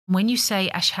When you say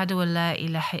Ashhadu an la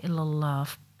ilaha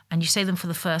illallah and you say them for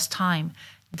the first time,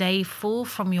 they fall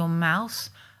from your mouth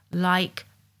like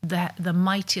the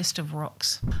mightiest of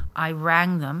rocks. I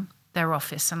rang them, their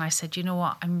office, and I said, you know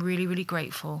what, I'm really, really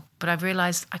grateful, but I've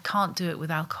realised I can't do it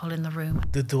with alcohol in the room.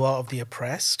 The dua of the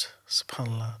oppressed,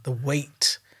 subhanAllah, the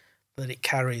weight that it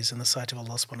carries in the sight of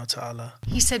Allah subhanahu wa ta'ala.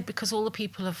 He said, because all the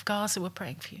people of Gaza were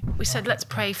praying for you. We said, let's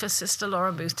pray for Sister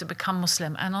Laura Booth to become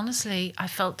Muslim. And honestly, I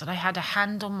felt that I had a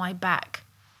hand on my back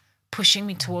pushing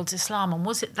me towards Islam. And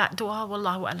was it that dua?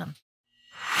 Wallahu alam.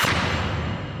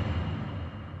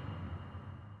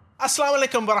 Assalamu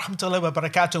alaikum wa rahmatullahi wa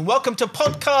barakatuh, and welcome to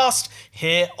podcast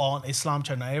here on Islam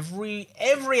Channel.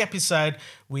 Every episode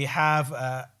we have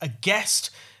a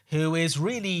guest who is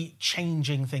really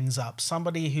changing things up,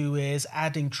 somebody who is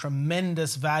adding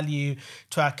tremendous value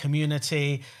to our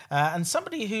community, and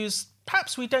somebody who's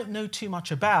perhaps we don't know too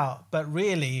much about, but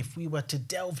really if we were to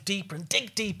delve deeper and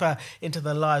dig deeper into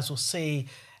their lives, we'll see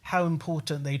how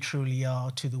important they truly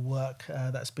are to the work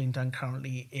that's being done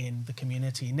currently in the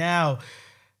community. Now,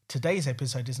 today's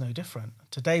episode is no different.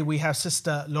 Today we have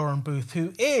Sister Lauren Booth,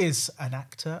 who is an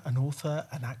actor, an author,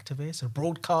 an activist, a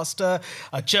broadcaster,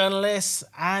 a journalist,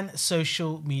 and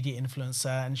social media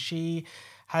influencer. And she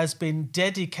has been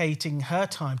dedicating her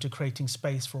time to creating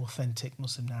space for authentic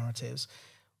Muslim narratives.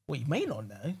 What you may not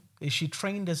know is she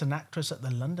trained as an actress at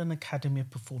the London Academy of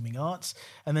Performing Arts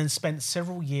and then spent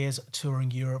several years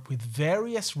touring Europe with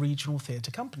various regional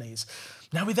theatre companies.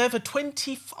 Now, with over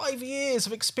 25 years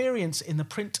of experience in the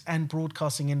print and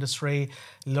broadcasting industry,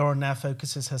 Lauren now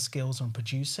focuses her skills on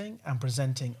producing and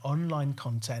presenting online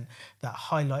content that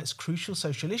highlights crucial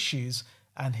social issues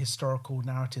and historical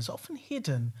narratives often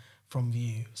hidden from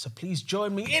view. So please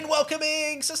join me in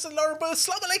welcoming Sister Lauren Booth.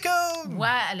 Assalamu alaikum.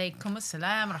 Wa alaikum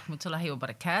assalam rahmatullahi wa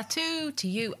barakatuh to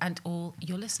you and all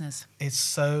your listeners. It's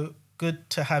so good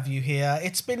to have you here.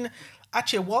 It's been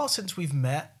actually a while since we've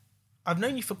met. I've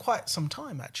known you for quite some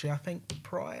time, actually. I think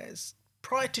prior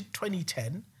to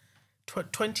 2010.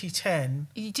 2010.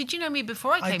 Did you know me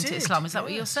before I came to Islam? Is that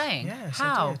what you're saying? Yes,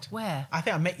 how? I did. Where? I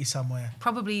think I met you somewhere.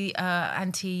 Probably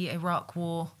anti-Iraq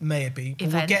war. Maybe.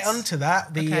 But we'll get onto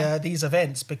that, these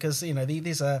events, because, you know,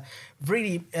 these are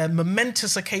really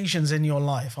momentous occasions in your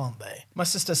life, aren't they? My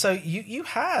sister, so you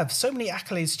have so many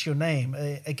accolades to your name.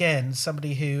 Again,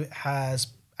 somebody who has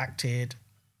acted,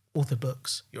 authored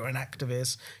books, you're an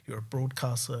activist, you're a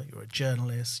broadcaster, you're a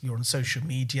journalist, you're on social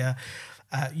media.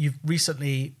 You've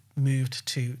recently moved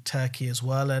to Turkey as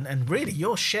well, and really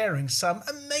you're sharing some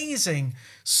amazing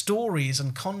stories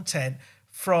and content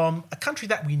from a country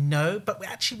that we know, but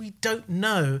we don't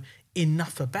know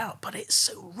enough about, but it's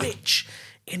so rich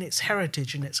in its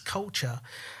heritage and its culture.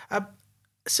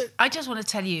 So I just want to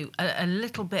tell you a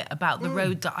little bit about the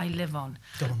road that I live on,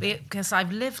 because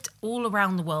I've lived all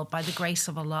around the world by the grace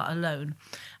of Allah alone.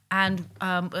 And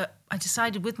I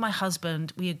decided with my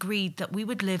husband, we agreed that we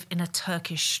would live in a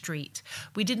Turkish street.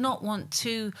 We did not want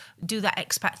to do that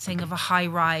expat thing of a high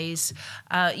rise.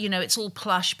 It's all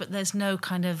plush, but there's no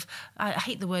kind of, I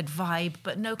hate the word vibe,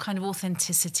 but no kind of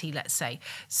authenticity, let's say.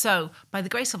 So by the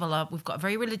grace of Allah, we've got a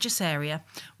very religious area.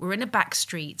 We're in a back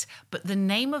street, but the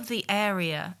name of the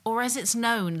area, or as it's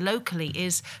known locally,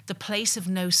 is the place of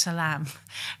no salam,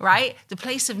 right? The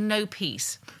place of no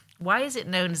peace. Why is it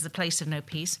known as the place of no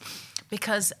peace?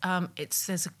 Because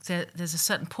there's a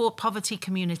certain poverty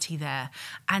community there,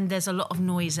 and there's a lot of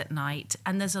noise at night,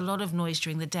 and there's a lot of noise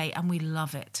during the day, and we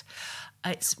love it.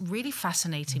 It's really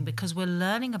fascinating because we're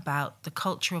learning about the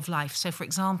culture of life. So, for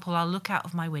example, I'll look out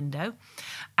of my window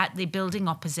at the building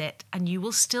opposite, and you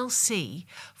will still see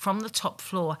from the top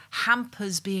floor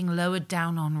hampers being lowered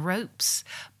down on ropes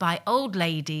by old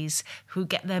ladies who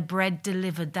get their bread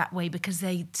delivered that way because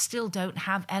they still don't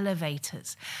have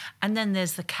elevators. And then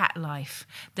there's the cat life.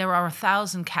 There are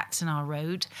 1,000 cats in our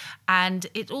road, and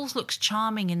it all looks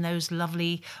charming in those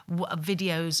lovely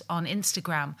videos on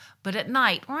Instagram. But at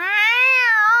night,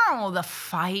 the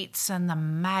fights and the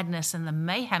madness and the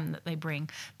mayhem that they bring.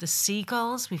 The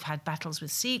seagulls, we've had battles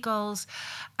with seagulls.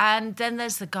 And then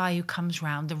there's the guy who comes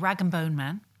round, the rag and bone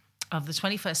man of the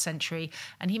 21st century,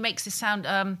 and he makes this sound,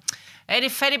 Eddie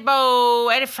Fedibo,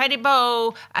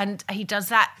 and he does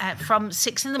that from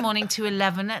 6 a.m. to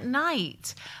 11 at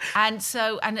night. And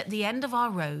at the end of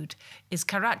our road is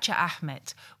Karachi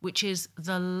Ahmet, which is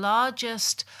the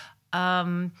largest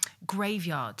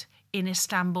graveyard in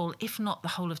Istanbul, if not the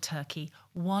whole of Turkey.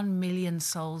 1 million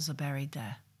souls are buried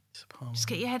there. Just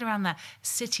get your head around that.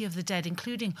 City of the dead,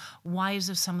 including wives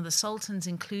of some of the sultans,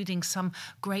 including some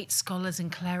great scholars and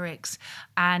clerics.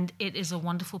 And it is a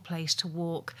wonderful place to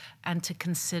walk and to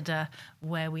consider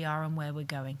where we are and where we're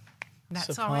going.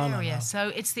 That's our area.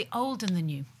 So it's the old and the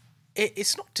new.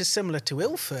 It's not dissimilar to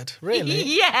Ilford, really.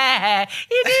 Yeah,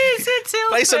 it is. It's Ilford.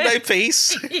 Place of no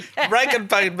peace, rag and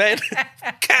bone men,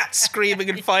 cats screaming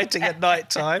and fighting at night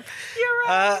time. You're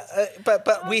right.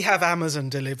 But we have Amazon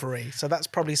delivery, so that's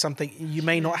probably something you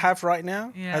may not have right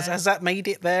now. Yeah. Has that made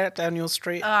it there down your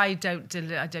street? I don't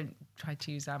try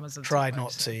to use Amazon. Try not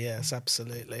to, yes,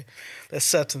 absolutely. There's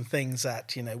certain things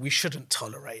that, we shouldn't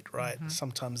tolerate, right? Mm-hmm.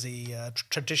 Sometimes the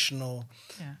traditional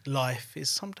life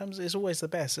is always the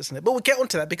best, isn't it? But we'll get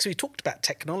onto that because we talked about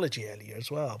technology earlier as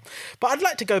well. But I'd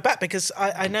like to go back because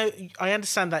I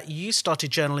understand that you started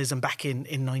journalism back in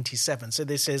 97. So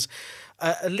this is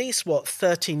at least,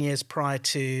 13 years prior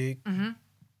to... Mm-hmm.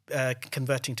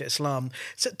 Converting to Islam.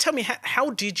 So tell me,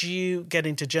 how did you get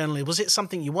into journalism? Was it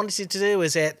something you wanted to do?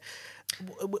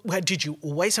 Did you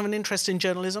always have an interest in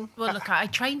journalism? Well, look, I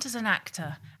trained as an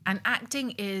actor, and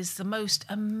acting is the most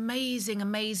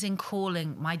amazing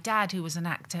calling. My dad, who was an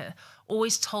actor,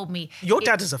 always told me... Your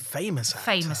dad is a famous actor.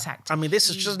 Famous actor. I mean, this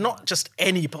is just not just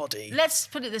anybody. Let's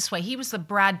put it this way. He was the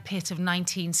Brad Pitt of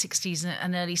 1960s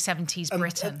and early 70s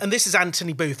Britain. And this is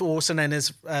Anthony Booth, also known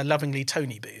as lovingly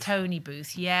Tony Booth. Tony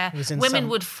Booth, yeah. Women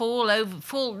would fall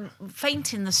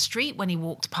faint in the street when he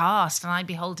walked past, and I'd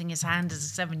be holding his hand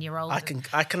as a 7-year-old.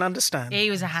 I can understand.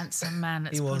 He was a handsome man,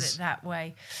 let's put it that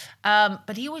way.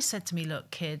 But he always said to me,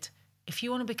 look, kid, if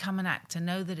you want to become an actor,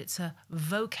 know that it's a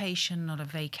vocation, not a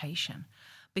vacation.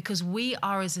 Because we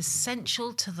are as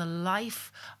essential to the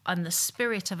life and the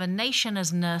spirit of a nation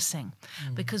as nursing.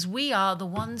 Because we are the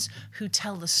ones who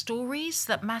tell the stories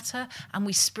that matter, and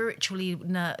we spiritually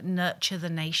nurture the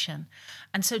nation.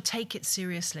 And so take it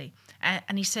seriously.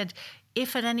 And he said,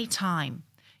 if at any time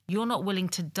you're not willing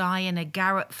to die in a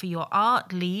garret for your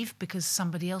art, leave, because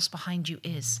somebody else behind you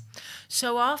is.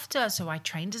 So I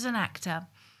trained as an actor.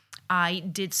 I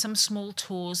did some small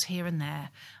tours here and there.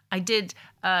 I did,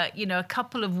 a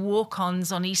couple of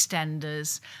walk-ons on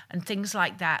EastEnders and things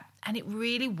like that. And it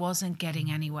really wasn't getting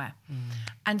anywhere.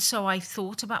 And so I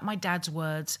thought about my dad's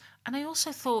words. And I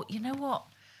also thought, you know what?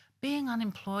 Being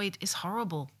unemployed is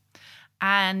horrible.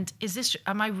 And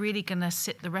am I really going to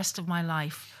sit the rest of my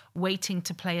life waiting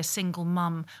to play a single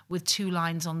mum with 2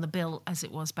 lines on the bill, as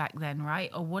it was back then, right?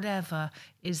 Or whatever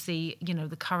is the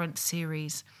current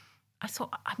series. I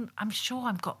thought, I'm sure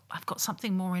I've got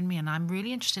something more in me, and I'm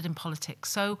really interested in politics.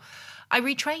 So I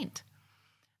retrained.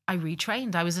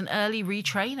 I was an early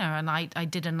retrainer, and I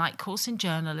did a night course in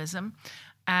journalism,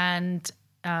 and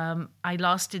I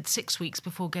lasted 6 weeks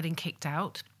before getting kicked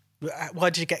out.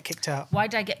 Why did you get kicked out? Why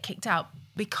did I get kicked out?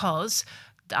 Because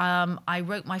I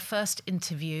wrote my first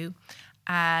interview,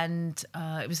 and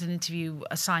it was an interview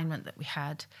assignment that we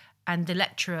had. And the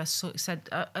lecturer said,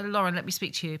 Lauren, let me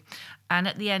speak to you. And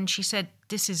at the end, she said,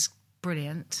 this is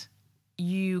brilliant.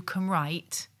 You can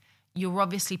write. You're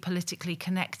obviously politically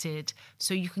connected,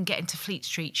 so you can get into Fleet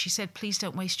Street. She said, please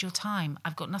don't waste your time.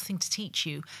 I've got nothing to teach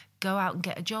you. Go out and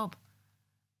get a job.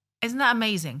 Isn't that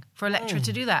amazing for a lecturer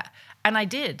to do that? And I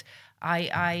did.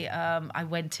 I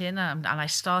went in and I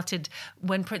started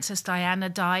when Princess Diana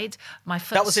died.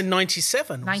 That was in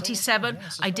 97. 97.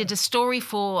 Yes, I did a story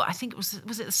for, I think it was it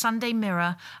the Sunday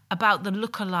Mirror, about the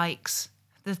lookalikes.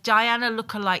 The Diana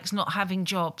lookalikes not having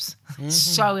jobs.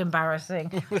 So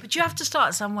embarrassing. But you have to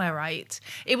start somewhere, right?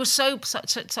 It was such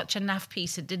a naff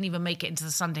piece. It didn't even make it into the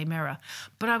Sunday Mirror.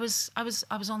 But I was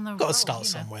on the roll. Got to start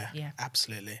somewhere. Yeah,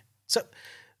 absolutely.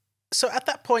 So at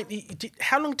that point,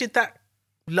 how long did that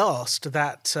last?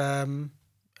 That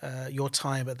your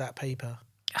time at that paper?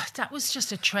 That was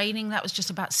just a training. That was just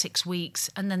about 6 weeks.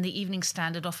 And then the Evening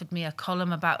Standard offered me a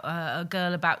column about a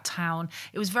girl about town.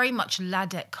 It was very much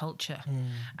ladette culture.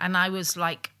 And I was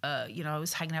like, I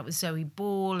was hanging out with Zoe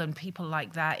Ball and people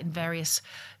like that in various...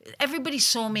 Everybody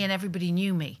saw me and everybody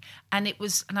knew me. And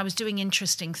I was doing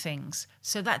interesting things.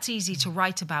 So that's easy to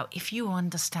write about if you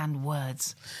understand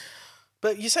words.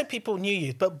 But you said people knew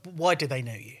you, but why did they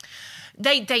know you?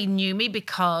 They knew me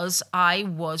because I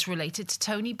was related to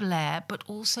Tony Blair, but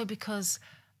also because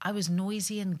I was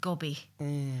noisy and gobby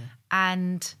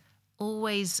and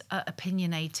always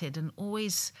opinionated and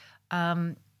always,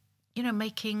 turning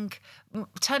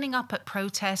up at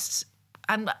protests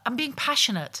and being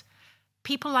passionate.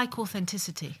 People like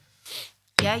authenticity.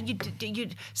 Yeah,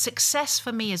 success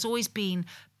for me has always been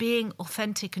being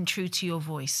authentic and true to your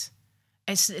voice.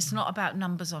 It's not about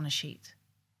numbers on a sheet.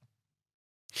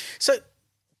 So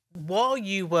while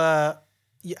you were,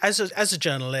 as a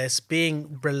journalist,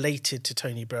 being related to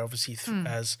Tony Blair, obviously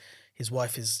as his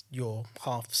wife is your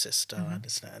half-sister, I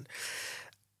understand.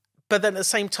 But then at the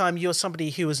same time, you're somebody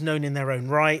who was known in their own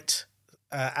right,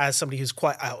 as somebody who's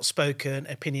quite outspoken,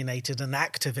 opinionated, an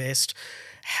activist.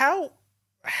 How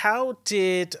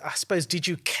did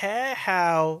you care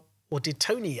how, or did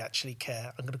Tony actually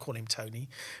care? I'm going to call him Tony,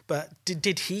 but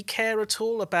did he care at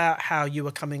all about how you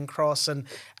were coming across and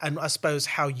I suppose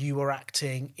how you were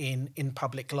acting in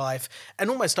public life, and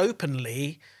almost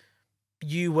openly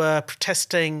you were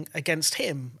protesting against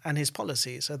him and his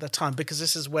policies at the time, because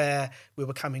this is where we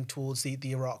were coming towards the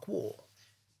Iraq War.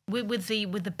 With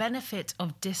the benefit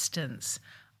of distance,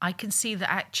 I can see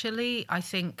that actually I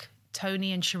think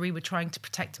Tony and Cherie were trying to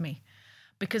protect me,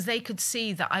 because they could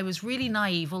see that I was really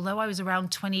naive, although I was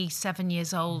around 27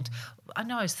 years old. I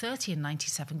know I was 30 in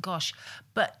 97, gosh,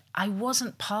 but I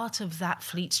wasn't part of that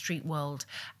Fleet Street world.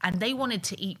 And they wanted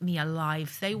to eat me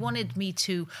alive. They wanted me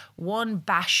to, one,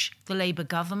 bash the Labour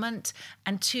government,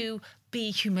 and two, be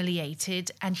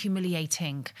humiliated and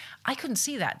humiliating. I couldn't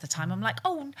see that at the time. I'm like,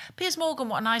 oh, Piers Morgan,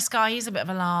 what a nice guy. He's a bit of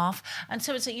a laugh. And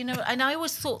so it's, and I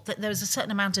always thought that there was a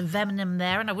certain amount of venom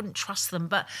there and I wouldn't trust them.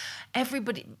 But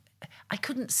everybody, I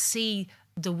couldn't see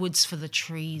the woods for the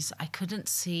trees. I couldn't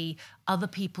see other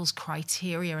people's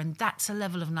criteria. And that's a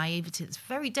level of naivety. It's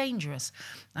very dangerous.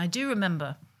 I do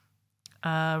remember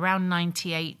around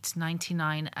 98,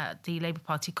 99 at the Labour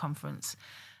Party conference,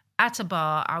 at a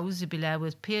bar, Auzu Billah,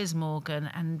 with Piers Morgan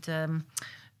and,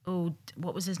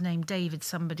 what was his name? David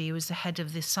somebody, who was the head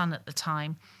of The Sun at the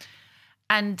time.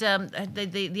 And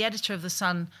the editor of The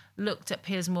Sun looked at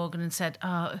Piers Morgan and said,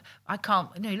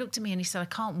 he looked at me and he said, I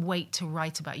can't wait to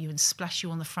write about you and splash you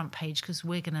on the front page because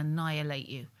we're going to annihilate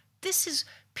you. This is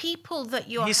people that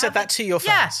you're... He said that to your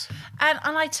fans? Yeah.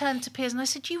 And I turned to Piers and I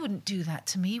said, you wouldn't do that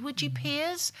to me, would you,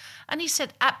 Piers? And he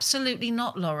said, absolutely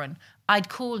not, Lauren. I'd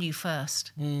call you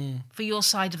first for your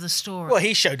side of the story. Well,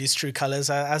 he showed his true colours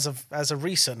as of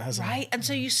recent, hasn't he? Right, and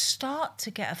so you start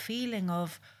to get a feeling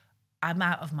of, I'm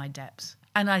out of my depths.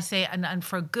 And I say, and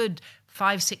for a good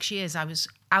 5-6 years, I was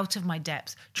out of my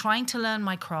depths, trying to learn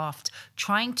my craft,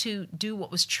 trying to do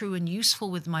what was true and useful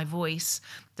with my voice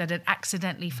that had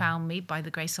accidentally found me by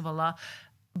the grace of Allah,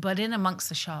 but in amongst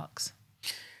the sharks.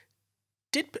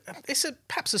 It's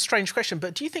perhaps a strange question,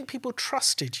 but do you think people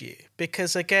trusted you?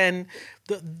 Because again,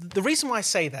 the reason why I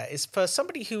say that is for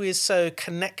somebody who is so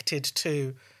connected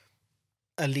to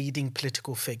a leading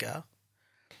political figure,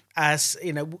 as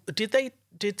did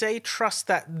they trust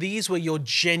that these were your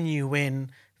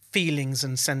genuine feelings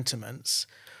and sentiments,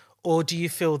 or do you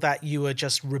feel that you were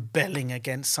just rebelling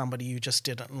against somebody you just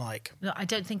didn't like? No, I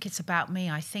don't think it's about me.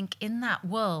 I think in that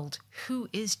world, who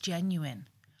is genuine?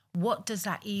 What does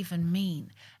that even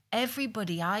mean?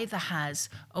 Everybody either has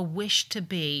a wish to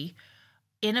be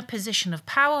in a position of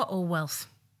power or wealth,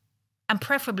 and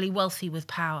preferably wealthy with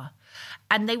power.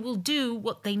 And they will do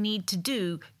what they need to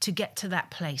do to get to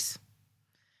that place.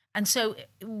 And so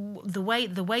the way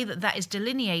that is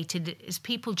delineated is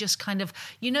people just kind of,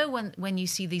 when you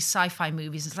see these sci-fi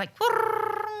movies, it's like,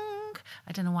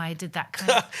 I don't know why I did that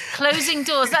kind of closing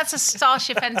doors. That's a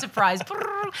Starship Enterprise.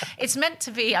 It's meant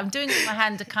to be, I'm doing with my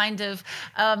hand a kind of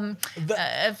a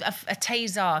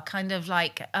taser, kind of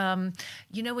like,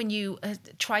 when you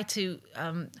try to,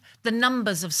 the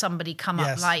numbers of somebody come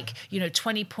up, like,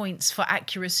 20 points for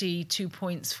accuracy, 2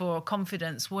 points for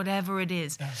confidence, whatever it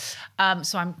is. Yes.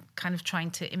 So I'm kind of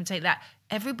trying to imitate that.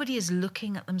 Everybody is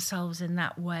looking at themselves in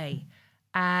that way.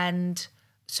 And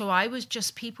so I was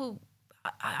just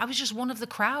I was just one of the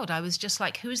crowd. I was just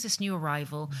like, who is this new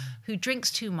arrival who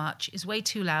drinks too much, is way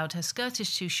too loud, her skirt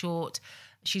is too short,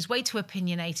 she's way too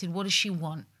opinionated, what does she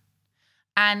want?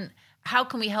 And how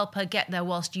can we help her get there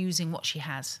whilst using what she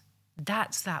has?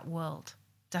 That's that world.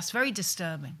 That's very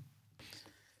disturbing.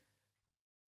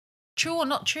 True or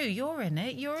not true? You're in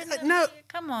it. You're in it. No,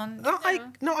 come on. No,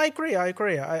 I agree.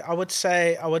 I would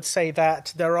say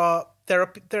that there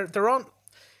aren't.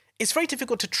 It's very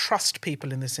difficult to trust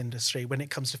people in this industry when it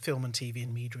comes to film and TV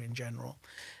and media in general,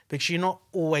 because you're not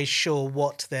always sure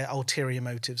what their ulterior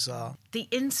motives are. The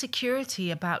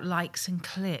insecurity about likes and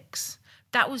clicks,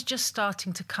 that was just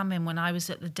starting to come in when I was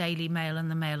at the Daily Mail and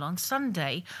the Mail on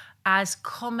Sunday, as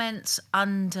comments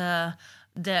under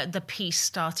the piece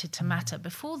started to matter.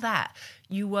 Before that,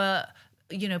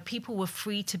 people were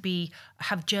free to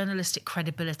have journalistic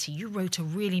credibility. You wrote a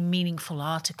really meaningful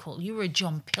article. You were a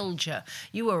John Pilger.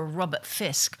 You were a Robert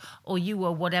Fisk, or you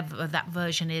were whatever that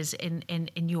version is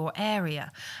in your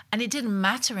area. And it didn't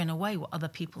matter in a way what other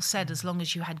people said, as long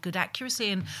as you had good accuracy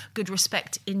and good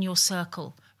respect in your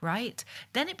circle, right?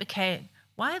 Then it became,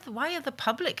 why are the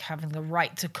public having the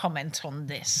right to comment on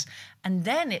this? And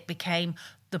then it became,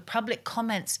 the public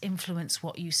comments influence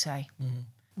what you say. Mm-hmm.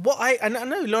 And I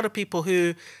know a lot of people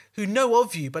who know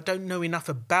of you but don't know enough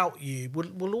about you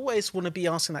will always want to be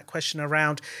asking that question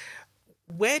around,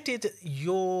 where did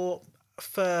your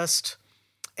first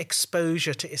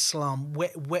exposure to Islam,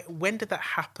 when did that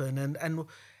happen, and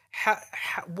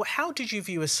how did you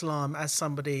view Islam as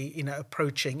somebody,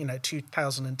 approaching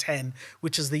 2010,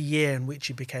 which is the year in which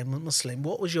you became a Muslim?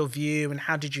 What was your view, and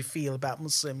how did you feel about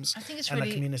Muslims and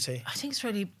the community? I think it's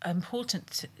really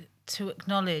important to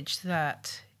acknowledge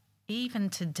that even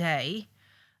today,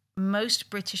 most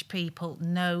British people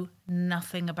know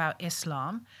nothing about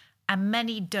Islam, and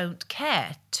many don't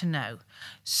care to know.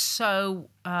 So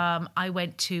I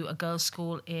went to a girls'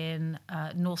 school in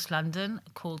North London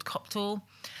called Copthall,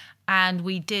 and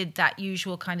we did that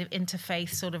usual kind of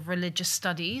interfaith sort of religious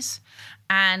studies,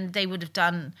 and they would have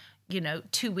done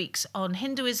 2 weeks on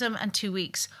Hinduism and 2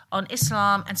 weeks on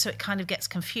Islam, and so it kind of gets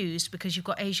confused because you've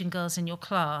got Asian girls in your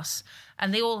class,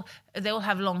 and they all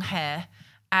have long hair,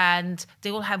 and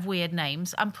they all have weird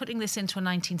names. I'm putting this into a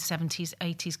 1970s,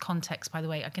 80s context, by the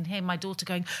way. I can hear my daughter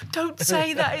going, "Don't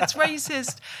say that, it's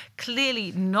racist."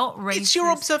 Clearly not racist. It's your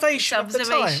observation of the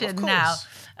time, of course. Now.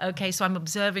 Okay, so I'm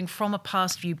observing from a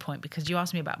past viewpoint, because you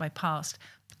asked me about my past.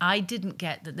 I didn't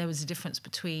get that there was a difference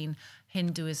between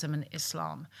Hinduism and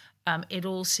Islam. It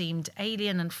all seemed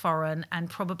alien and foreign and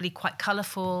probably quite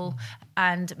colourful,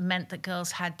 and meant that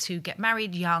girls had to get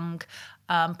married young,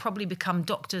 probably become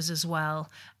doctors as well,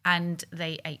 and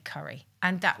they ate curry.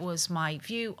 And that was my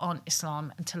view on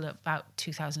Islam until about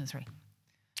 2003.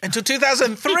 Until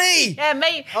 2003? Yeah,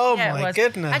 maybe. Oh, yeah, my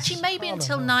goodness. Actually, maybe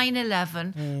until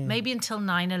 9/11. Maybe until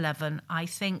 9/11. I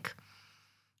think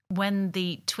when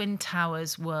the Twin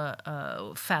Towers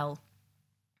fell,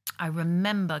 I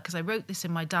remember, because I wrote this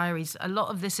in my diaries, a lot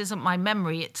of this isn't my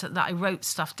memory, it's that I wrote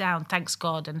stuff down, thanks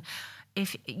God. And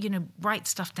if, write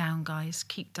stuff down, guys,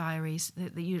 keep diaries.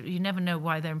 You never know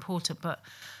why they're important. But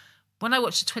when I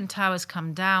watched the Twin Towers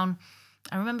come down,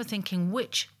 I remember thinking,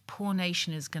 which poor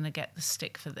nation is going to get the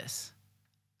stick for this?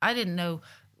 I didn't know.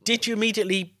 Did you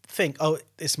immediately think, oh,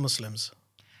 it's Muslims?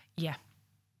 Yeah.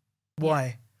 Why?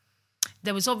 Yeah.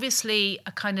 There was obviously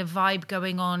a kind of vibe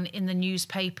going on in the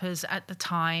newspapers at the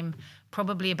time,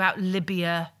 probably about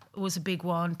Libya was a big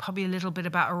one, probably a little bit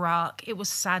about Iraq. It was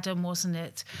Saddam, wasn't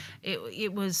it?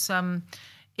 It was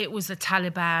the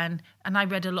Taliban, and I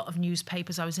read a lot of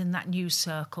newspapers. I was in that news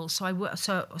circle, so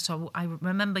I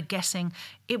remember guessing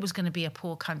it was going to be a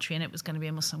poor country and it was going to be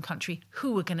a Muslim country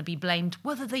who were going to be blamed,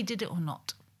 whether they did it or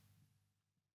not.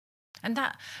 And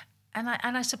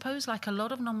I suppose, like a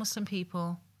lot of non-Muslim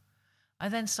people, I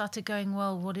then started going,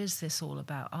 well, what is this all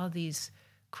about? Are these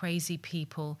crazy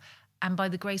people? And by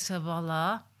the grace of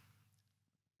Allah,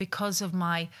 because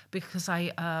I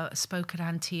spoke at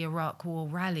anti-Iraq war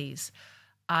rallies,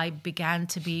 I began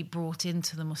to be brought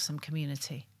into the Muslim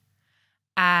community.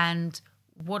 And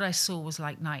what I saw was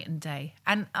like night and day.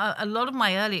 And a lot of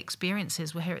my early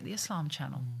experiences were here at the Islam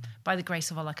Channel, by the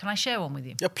grace of Allah. Can I share one with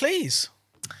you? Yeah, please.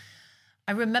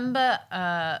 I remember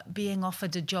being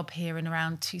offered a job here in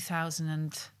around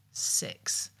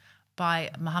 2006 by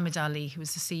Muhammad Ali, who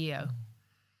was the CEO.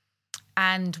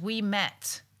 And we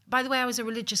met. By the way, I was a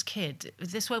religious kid.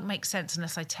 This won't make sense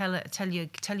unless I tell you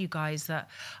guys that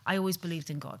I always believed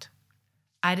in God.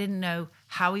 I didn't know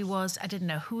how he was. I didn't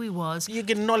know who he was. You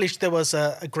acknowledged there was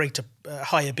a greater,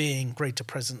 higher being, greater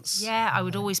presence. Yeah, I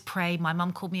would always pray. My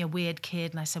mum called me a weird kid,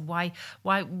 and I said, "Why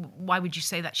would you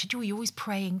say that?" She said, "Oh, you're always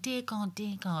praying, dear God,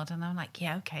 dear God." And I'm like,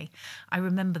 "Yeah, okay." I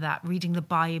remember that, reading the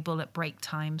Bible at break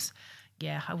times.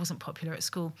 Yeah, I wasn't popular at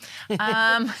school.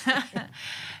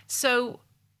 So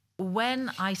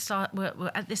when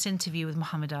we're at this interview with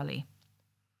Muhammad Ali,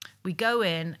 we go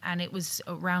in, and it was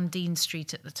around Dean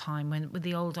Street at the time, with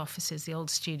the old offices, the old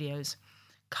studios.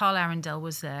 Carl Arundel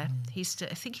was there. Is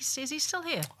he still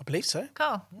here? I believe so.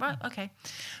 Carl, right, okay.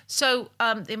 So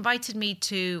they invited me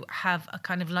to have a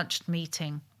kind of lunch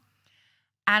meeting.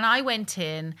 And I went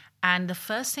in, and the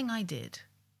first thing I did,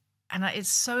 and it's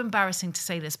so embarrassing to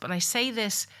say this, but I say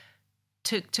this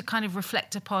to kind of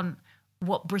reflect upon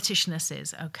what Britishness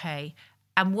is, okay?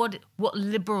 And what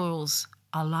liberals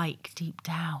are like deep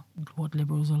down. What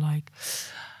liberals are like.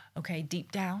 Okay,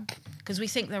 deep down. Because we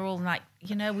think they're all like,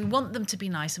 we want them to be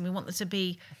nice and we want them to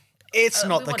be... It's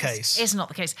not the case. It's not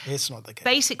the case. It's not the case.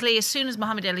 Basically, as soon as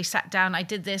Muhammad Ali sat down, I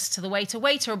did this to the waiter.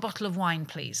 Waiter, a bottle of wine,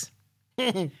 please.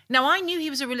 Now, I knew he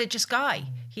was a religious guy.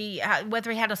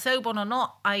 Whether he had a thobe on or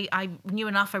not, I knew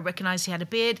enough. I recognised he had a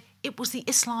beard. It was the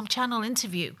Islam Channel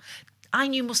interview. I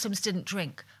knew Muslims didn't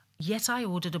drink. Yet I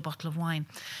ordered a bottle of wine.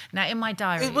 Now, in my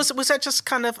diary... Was that just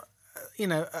kind of,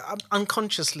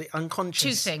 unconscious?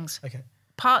 Two things. Okay.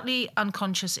 Partly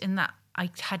unconscious in that I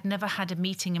had never had a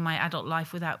meeting in my adult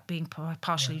life without being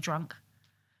partially drunk.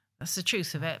 That's the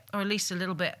truth of it, or at least a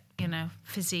little bit,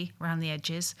 fizzy around the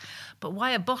edges. But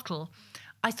why a bottle?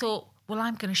 I thought, well,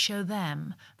 I'm going to show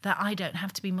them that I don't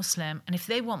have to be Muslim. And if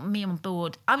they want me on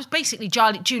board, I was basically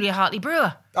Julia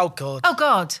Hartley-Brewer. Oh, God. Oh,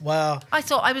 God. Wow. I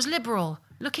thought I was liberal.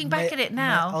 Looking back at it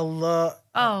now.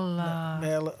 Allah.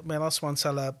 May Allah subhanahu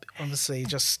wa ta'ala, honestly,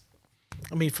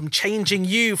 from changing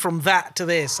you from that to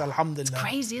this, alhamdulillah. It's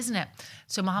crazy, isn't it?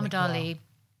 So Muhammad Ali,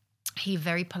 he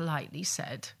very politely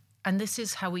said, and this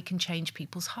is how we can change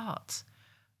people's hearts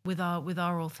with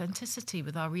our authenticity,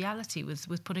 with our reality,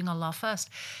 with putting Allah first.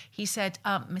 He said,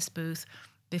 Miss Booth,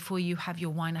 before you have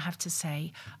your wine, I have to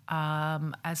say,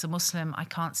 as a Muslim, I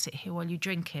can't sit here while you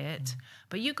drink it.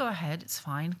 But you go ahead, it's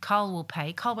fine. Carl will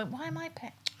pay. Carl went, why am I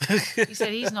paying? He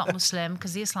said, he's not Muslim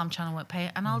because the Islam Channel won't pay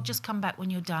it. And I'll just come back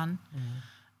when you're done.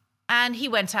 And he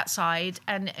went outside,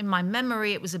 and in my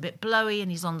memory, it was a bit blowy, and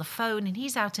he's on the phone, and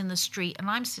he's out in the street, and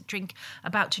I'm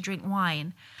about to drink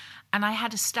wine, and I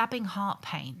had a stabbing heart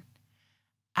pain.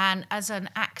 And as an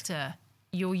actor,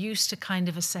 you're used to kind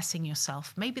of assessing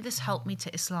yourself. Maybe this helped me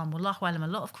to Islam. Wallahu alam, a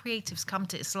lot of creatives come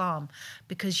to Islam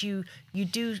because you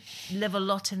do live a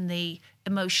lot in the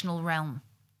emotional realm.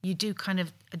 You do kind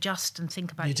of adjust and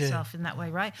think about yourself in that way,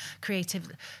 right?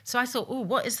 Creative. So I thought, oh,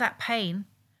 what is that pain?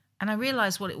 And I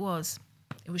realized what it was.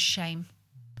 It was shame.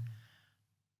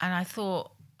 And I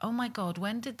thought, oh my God,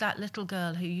 when did that little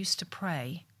girl who used to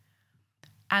pray,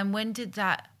 and when did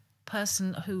that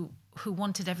person who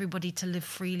wanted everybody to live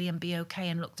freely and be okay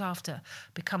and looked after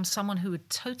become someone who would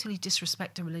totally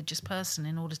disrespect a religious person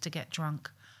in order to get drunk?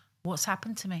 What's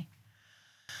happened to me?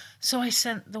 So I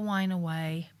sent the wine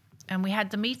away, and we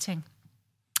had the meeting.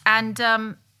 And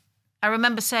I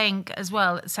remember saying as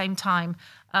well at the same time,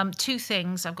 two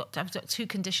things. I've got two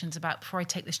conditions about before I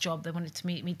take this job. They wanted to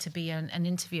meet me to be an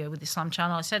interviewer with Islam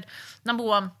Channel. I said, number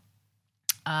one,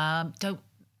 don't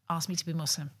ask me to be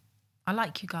Muslim. I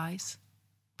like you guys.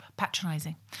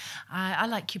 Patronising. I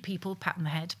like you people, pat on the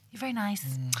head. You're very nice.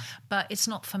 But it's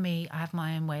not for me. I have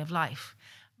my own way of life.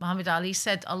 Muhammad Ali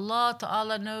said, Allah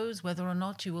Ta'ala knows whether or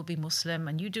not you will be Muslim,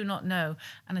 and you do not know.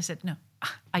 And I said, no,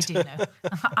 I do know.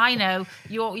 I know.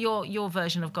 Your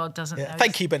version of God doesn't know.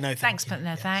 Thank you, but no thanks. But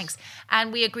no thanks.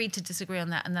 And we agreed to disagree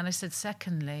on that. And then I said,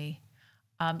 secondly,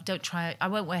 don't try. I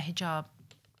won't wear hijab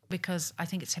because I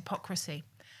think it's hypocrisy.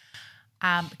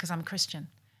 Because I'm a Christian.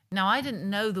 Now, I didn't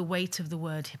know the weight of the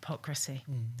word hypocrisy.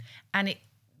 And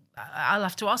I'll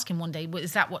have to ask him one day,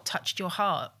 is that what touched your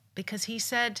heart? Because he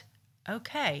said,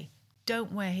 okay,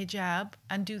 don't wear hijab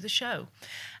and do the show.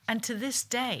 And to this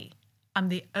day, I'm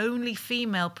the only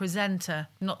female presenter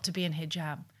not to be in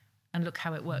hijab. And look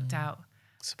how it worked out.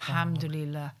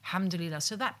 Alhamdulillah, alhamdulillah.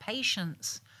 So that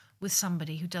patience with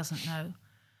somebody who doesn't know,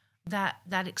 that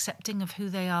accepting of who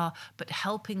they are, but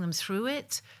helping them through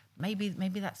it, maybe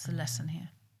that's the lesson here.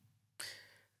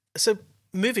 So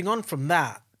moving on from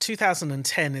that,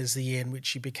 2010 is the year in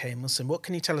which you became Muslim. What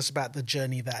can you tell us about the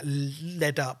journey that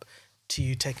led up to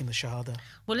you taking the Shahada?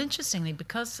 Well, interestingly,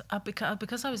 because I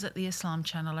was at the Islam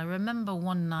Channel, I remember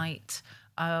one night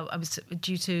I was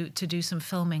due to do some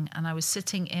filming, and I was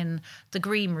sitting in the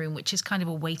green room, which is kind of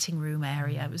a waiting room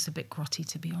area. It was a bit grotty,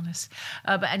 to be honest.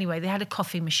 But anyway, they had a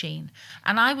coffee machine,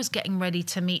 and I was getting ready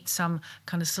to meet some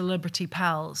kind of celebrity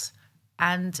pals.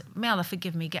 And may Allah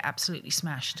forgive me, get absolutely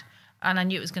smashed. And I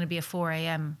knew it was going to be a 4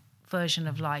 a.m. version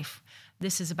of life.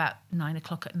 This is about 9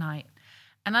 o'clock at night.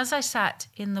 And as I sat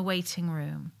in the waiting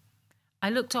room,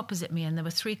 I looked opposite me, and there were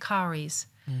 3 Qaris,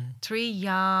 3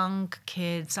 young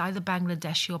kids, either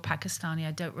Bangladeshi or Pakistani,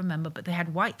 I don't remember, but they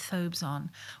had white thobes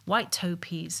on, white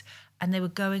topis, and they were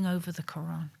going over the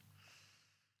Quran.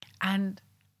 And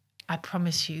I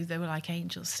promise you, they were like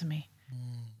angels to me.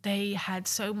 They had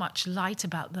so much light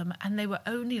about them, and they were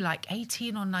only like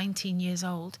 18 or 19 years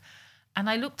old. And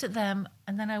I looked at them,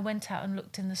 and then I went out and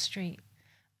looked in the street.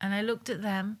 And I looked at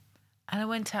them, and I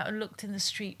went out and looked in the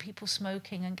street, people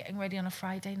smoking and getting ready on a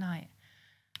Friday night.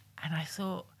 And I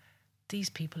thought,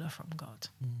 these people are from God.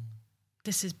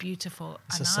 This is beautiful.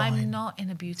 And I'm not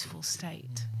in a beautiful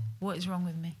state. What is wrong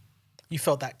with me? You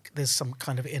felt that there's some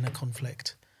kind of inner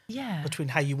conflict. Yeah. Between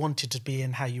how you wanted to be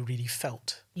and how you really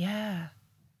felt. Yeah.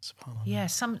 Yeah,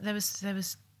 there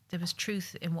was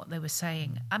truth in what they were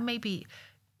saying. And maybe,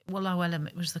 wallahu alam,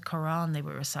 it was the Quran they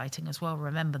were reciting as well.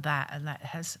 Remember that, and that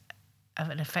has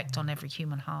an effect on every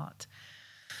human heart.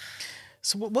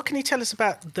 So what can you tell us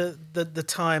about the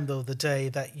time, though, the day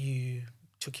that you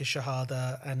took your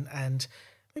Shahada, and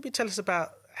maybe tell us about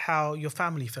how your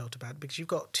family felt about it, because you've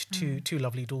got two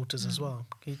lovely daughters as well.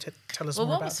 Can you tell us more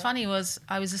about that? Well, what was funny was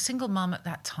I was a single mum at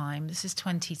that time. This is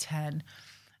 2010.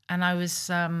 and I was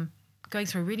going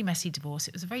through a really messy divorce.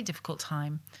 It was a very difficult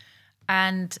time.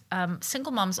 And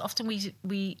single mums, often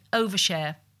we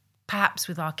overshare, perhaps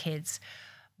with our kids,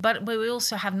 but we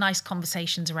also have nice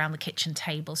conversations around the kitchen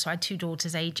table. So I had 2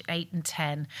 daughters, age 8 and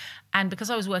 10. And because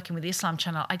I was working with the Islam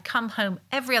Channel, I'd come home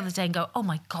every other day and go, oh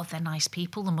my God, they're nice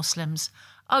people, the Muslims.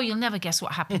 Oh, you'll never guess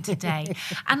what happened today.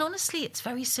 And honestly, it's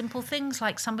very simple things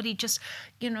like somebody just,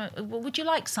 well, would you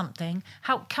like something?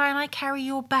 How can I carry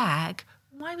your bag?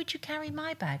 Why would you carry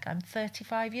my bag? I'm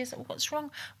 35 years old. What's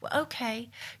wrong? Well, okay,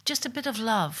 just a bit of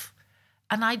love.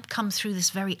 And I'd come through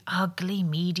this very ugly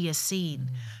media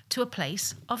scene to a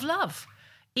place of love.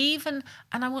 And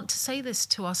I want to say this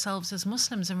to ourselves as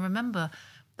Muslims, and remember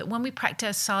that when we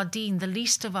practice sardine, the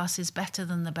least of us is better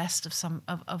than the best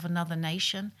of another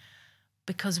nation,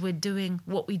 because we're doing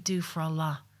what we do for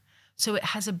Allah. So it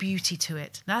has a beauty to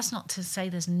it. That's not to say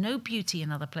there's no beauty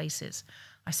in other places.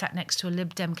 I sat next to a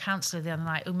Lib Dem counsellor the other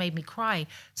night who made me cry.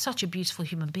 Such a beautiful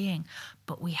human being.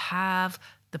 But we have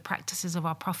the practices of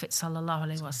our Prophet sallallahu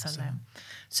alaihi wasallam.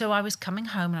 So I was coming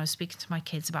home and I was speaking to my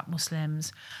kids about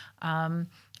Muslims.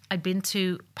 I'd been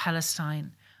to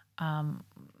Palestine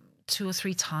 2 or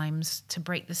 3 times to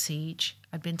break the siege.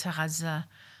 I'd been to Gaza.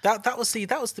 Was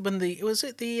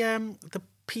it the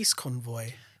peace convoy?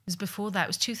 It was before that. It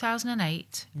was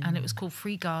 2008, and it was called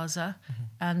Free Gaza.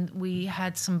 And we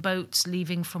had some boats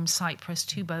leaving from Cyprus,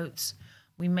 2 boats.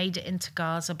 We made it into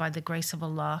Gaza by the grace of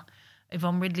Allah.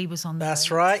 Yvonne Ridley was on the That's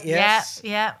boat. right, yes.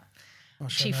 Yeah.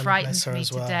 She frightened me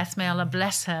to well. death. May Allah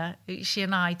bless her. She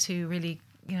and I, 2 really,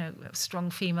 strong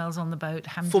females on the boat.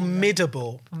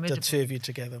 Formidable, the 2 of you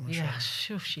together. Yeah,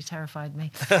 sure, she terrified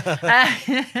me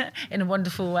in a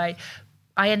wonderful way.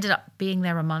 I ended up being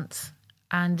there a month,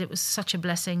 and it was such a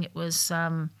blessing. It was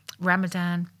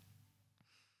Ramadan.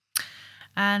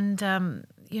 And,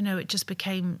 it just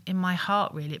became, in my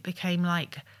heart, really, it became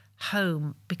like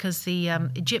home, because the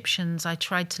Egyptians, I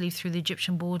tried to leave through the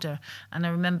Egyptian border, and I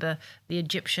remember the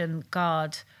Egyptian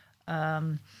guard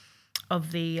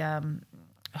of the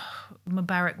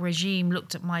Mubarak regime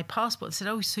looked at my passport and said,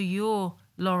 oh, so you're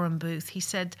Lauren Booth. He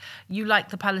said, you like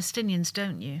the Palestinians,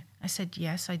 don't you? I said,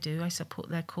 yes, I do. I support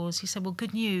their cause. He said, well,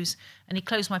 good news. And he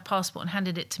closed my passport and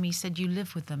handed it to me. He said, you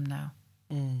live with them now.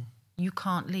 You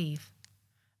can't leave.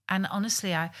 And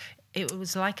honestly, it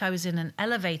was like I was in an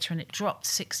elevator and it dropped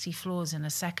 60 floors in a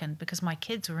second, because my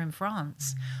kids were in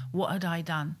France. What had I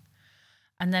done?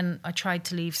 And then I tried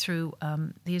to leave through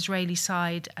the Israeli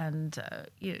side, and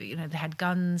they had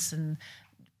guns and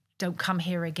don't come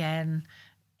here again.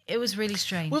 It was really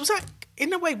strange. Well,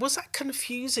 was that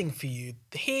confusing for you?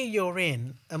 Here you're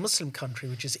in a Muslim country,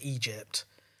 which is Egypt,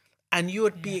 and you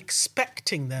would be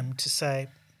expecting them to say,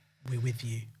 we're with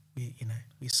you,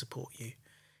 we support you.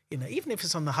 Even if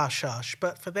it's on the hush-hush,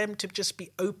 but for them to just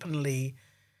be openly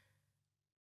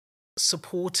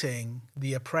supporting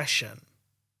the oppression,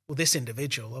 well, this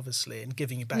individual, obviously, and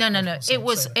giving you back. No. It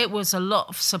was a lot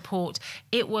of support.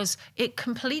 It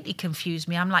completely confused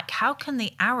me. I'm like, how can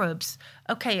the Arabs,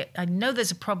 okay, I know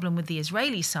there's a problem with the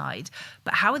Israeli side,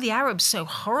 but how are the Arabs so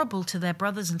horrible to their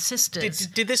brothers and sisters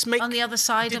did this make, on the other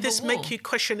side of a wall? Did this make you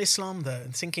question Islam, though,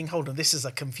 and thinking, hold on, this is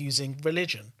a confusing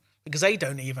religion? Because they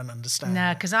don't even understand.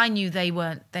 No, because I knew they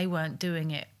weren't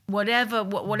doing it.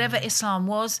 Whatever Islam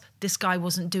was, this guy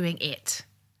wasn't doing it.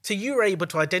 So you were able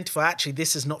to identify, actually,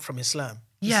 this is not from Islam.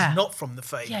 This is not from the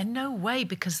faith. Yeah, no way,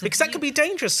 because that can be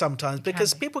dangerous sometimes,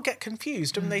 because people get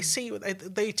confused and they see,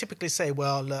 they typically say,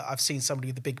 well, look, I've seen somebody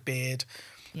with a big beard,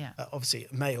 obviously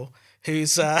a male,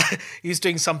 who's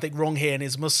doing something wrong here and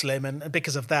is Muslim, and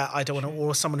because of that, I don't want to,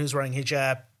 or someone who's wearing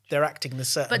hijab, they're acting in a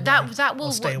certain way. But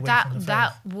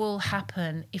that will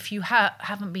happen if you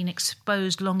haven't been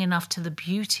exposed long enough to the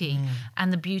beauty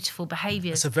and the beautiful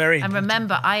behaviours. And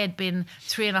remember, I had been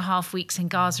 3.5 weeks in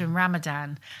Gaza in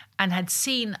Ramadan and had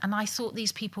seen, and I thought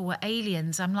these people were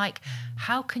aliens. I'm like,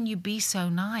 how can you be so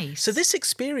nice? So this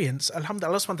experience,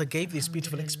 Alhamdulillah, Allah gave this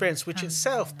beautiful experience, which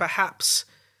itself perhaps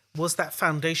was that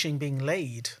foundation being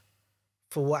laid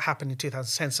for what happened in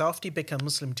 2010. So after you became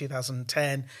Muslim in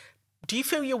 2010, do you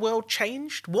feel your world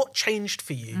changed? What changed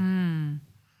for you?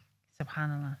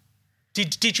 SubhanAllah.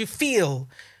 Did you feel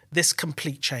this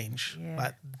complete change? Yeah.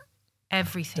 Like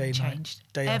everything changed.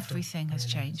 Everything has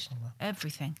changed.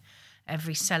 Everything.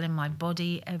 Every cell in my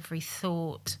body, every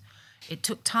thought. It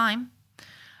took time.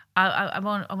 I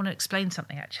want to explain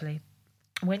something, actually.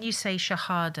 When you say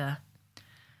Shahada,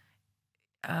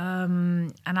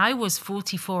 and I was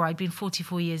 44, I'd been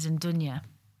 44 years in dunya.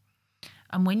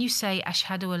 And when you say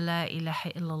Ashhadu an la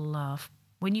ilaha illallah,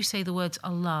 when you say the words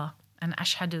Allah and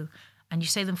Ashhadu, and you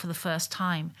say them for the first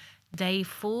time, they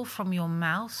fall from your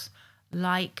mouth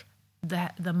like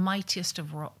the mightiest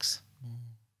of rocks.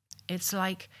 It's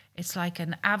like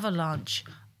an avalanche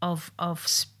of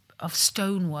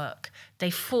stonework. They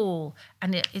fall,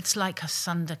 and it's like a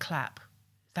thunderclap.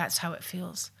 That's how it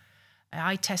feels.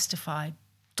 I testify,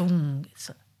 dung,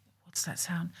 what's that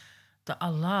sound? That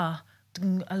Allah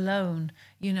dung, alone,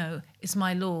 is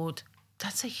my Lord.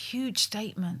 That's a huge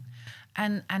statement.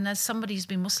 And as somebody who's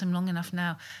been Muslim long enough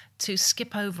now to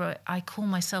skip over it, I call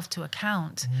myself to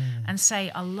account and say,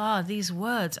 Allah, these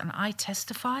words, and I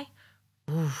testify,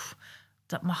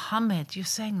 that Muhammad, you're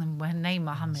saying them when name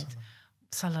Muhammad,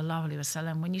 sallallahu alaihi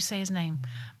wasallam, when you say his name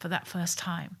for that first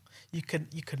time. You can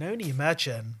only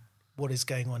imagine what is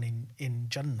going on in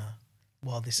Jannah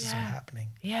while this is all happening.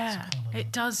 Yeah,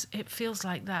 it does. It feels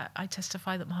like that. I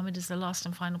testify that Muhammad is the last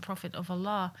and final prophet of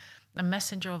Allah, a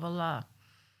messenger of Allah.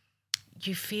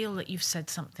 You feel that you've said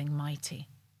something mighty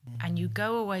and you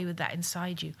go away with that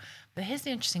inside you. But here's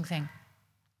the interesting thing,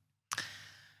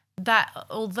 that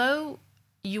although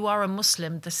you are a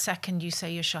Muslim the second you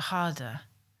say your Shahada,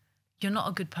 you're not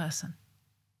a good person.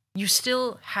 You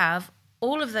still have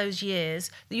all of those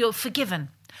years that you're forgiven.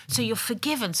 So you're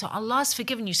forgiven. So Allah's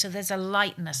forgiven you. So there's a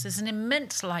lightness. There's an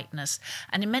immense lightness,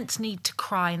 an immense need to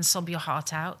cry and sob your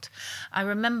heart out. I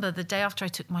remember the day after I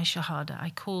took my Shahada, I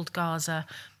called Gaza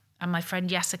and my friend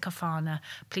Yasser Kafana.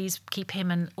 Please keep him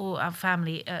and all our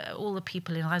family, all the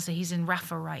people in Gaza. He's in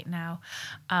Rafah right now.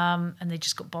 And they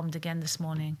just got bombed again this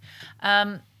morning.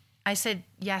 I said,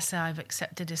 Yasser, I've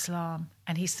accepted Islam.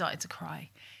 And he started to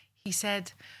cry. He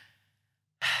said,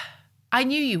 I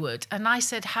knew you would. And I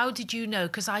said, how did you know?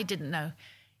 Because I didn't know.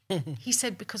 He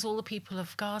said, because all the people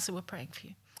of Gaza were praying for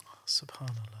you.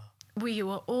 Subhanallah. We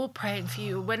were all praying for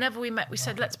you. Whenever we met, we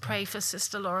said, let's pray for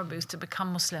Sister Laura Booth to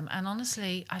become Muslim. And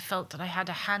honestly, I felt that I had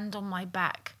a hand on my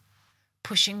back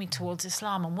pushing me towards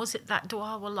Islam. And was it that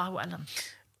dua? Wallahu alam.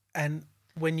 And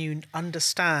when you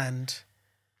understand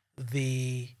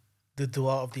the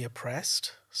dua of the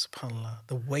oppressed, subhanallah,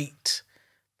 the weight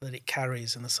that it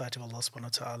carries in the sight of Allah subhanahu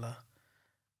wa ta'ala,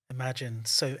 imagine,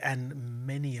 and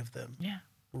many of them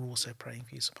were also praying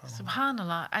for you, subhanallah.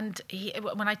 Subhanallah. And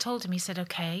when I told him, he said,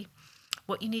 okay,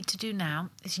 what you need to do now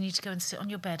is you need to go and sit on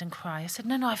your bed and cry. I said,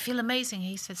 no, I feel amazing.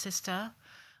 He said, sister,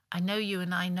 I know you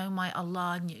and I know my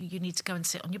Allah, and you need to go and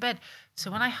sit on your bed. So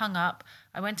when I hung up,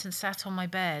 I went and sat on my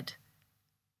bed,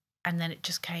 and then it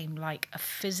just came like a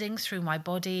fizzing through my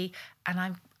body.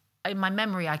 And in my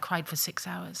memory, I cried for 6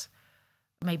 hours.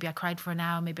 Maybe I cried for an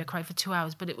hour, maybe I cried for 2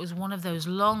 hours, but it was one of those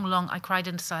long, I cried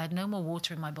until I had no more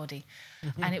water in my body.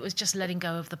 And it was just letting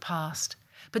go of the past.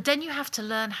 But then you have to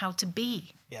learn how to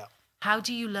be. Yeah. How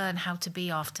do you learn how to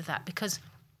be after that? Because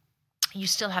you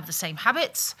still have the same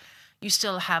habits, you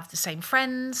still have the same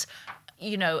friends,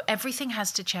 everything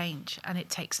has to change, and it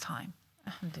takes time.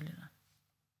 Alhamdulillah.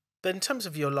 But in terms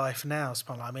of your life now,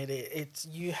 subhanAllah, I mean,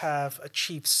 you have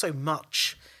achieved so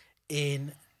much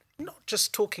in not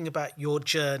just talking about your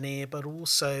journey, but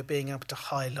also being able to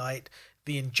highlight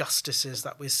the injustices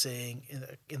that we're seeing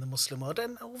in the Muslim world,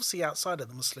 and obviously outside of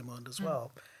the Muslim world as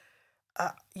well.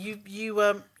 You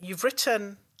wrote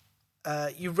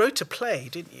a play,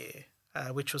 didn't you,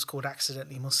 which was called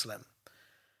Accidentally Muslim,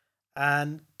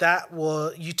 and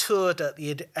you toured at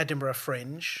the Edinburgh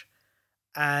Fringe,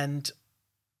 and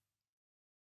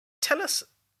tell us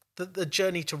the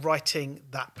journey to writing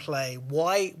that play.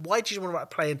 Why did you want to write a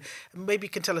play? And maybe you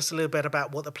can tell us a little bit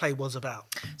about what the play was about.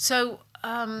 So,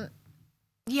 I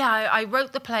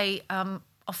wrote the play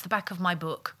off the back of my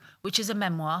book, which is a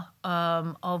memoir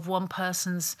of one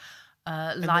person's life.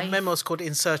 And the memoir is called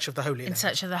In Search of the Holy Land. In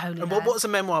Search of the Holy Land. And what was a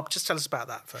memoir? Just tell us about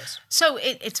that first. So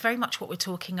it's very much what we're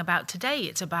talking about today.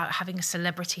 It's about having a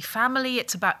celebrity family.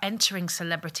 It's about entering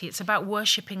celebrity. It's about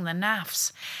worshipping the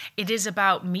nafs. It is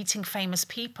about meeting famous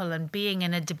people and being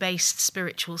in a debased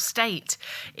spiritual state.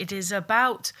 It is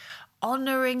about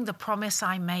honouring the promise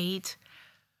I made.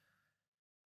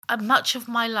 Much of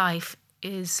my life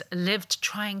is lived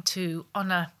trying to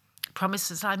honour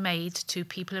promises I made to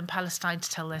people in Palestine to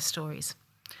tell their stories.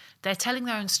 They're telling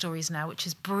their own stories now, which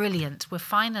is brilliant. We're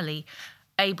finally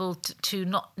able to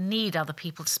not need other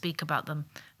people to speak about them,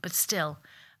 but still,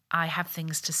 I have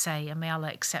things to say, and may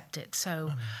Allah accept it.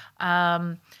 So, so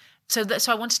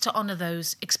I wanted to honour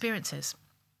those experiences,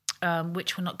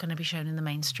 which were not going to be shown in the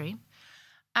mainstream,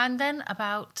 and then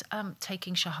about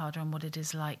taking Shahada and what it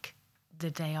is like the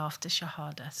day after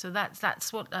Shahada. So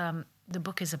that's what the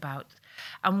book is about.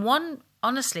 And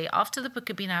honestly, after the book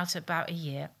had been out about a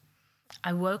year,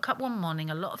 I woke up one morning.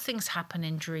 A lot of things happen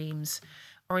in dreams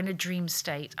or in a dream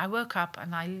state. I woke up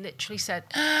and I literally said,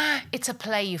 "It's a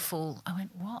play, you fool." I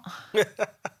went, "What?"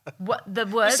 What the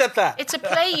word? You said that. It's a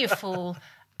play, you fool.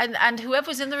 And whoever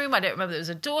was in the room, I don't remember, it was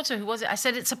a daughter, who was it? I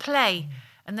said, it's a play.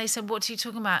 And they said, what are you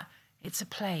talking about? It's a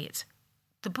play.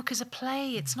 The book is a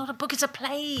play. It's not a book, it's a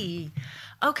play.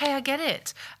 Okay, I get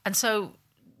it. And so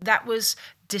that was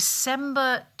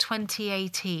December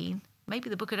 2018. Maybe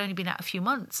the book had only been out a few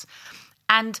months.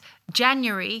 And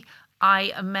January,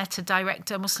 I met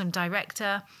a Muslim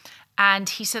director, and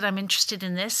he said, I'm interested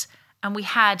in this. And we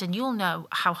had, and you'll know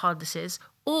how hard this is,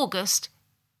 August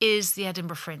is the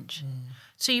Edinburgh Fringe.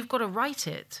 So you've got to write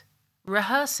it,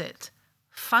 rehearse it,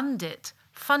 fund it,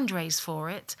 fundraise for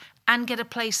it, and get a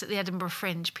place at the Edinburgh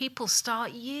Fringe. People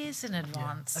start years in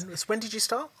advance. And when did you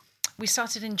start? We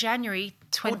started in January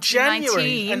 2019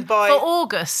 January, and by for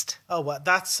August. Oh, well,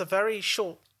 that's a very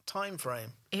short time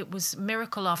frame. It was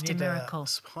miracle after miracle.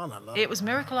 SubhanAllah. It was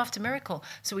miracle after miracle.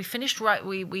 So we finished right.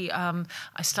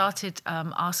 I started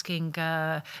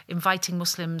inviting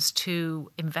Muslims to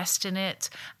invest in it,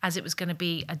 as it was going to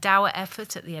be a dawah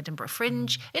effort at the Edinburgh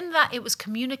Fringe. In that, it was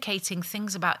communicating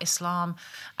things about Islam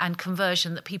and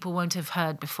conversion that people won't have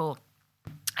heard before.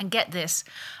 And get this,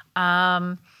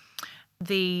 one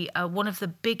of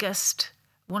the biggest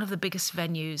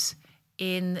venues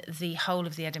in the whole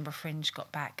of the Edinburgh Fringe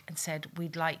got back and said,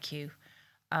 we'd like you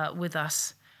with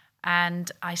us.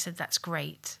 And I said, that's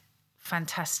great,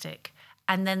 fantastic.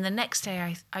 And then the next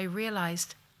day I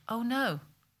realised, oh no,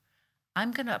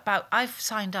 I've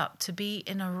signed up to be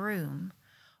in a room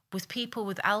with people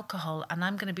with alcohol, and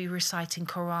I'm going to be reciting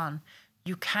Quran.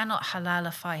 You cannot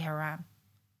halalify haram.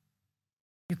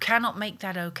 You cannot make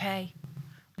that okay.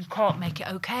 You can't make it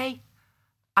okay.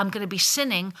 I'm going to be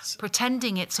sinning,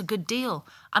 pretending it's a good deal.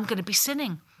 I'm going to be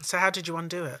sinning. So how did you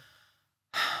undo it?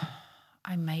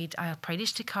 I prayed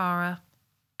Istikhara,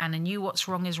 and I knew what's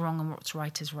wrong is wrong and what's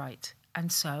right is right.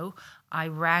 And so I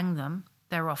rang them,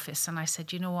 their office, and I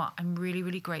said, you know what? I'm really,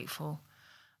 really grateful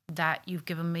that you've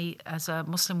given me, as a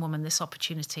Muslim woman, this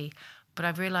opportunity. But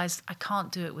I've realised I can't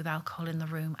do it with alcohol in the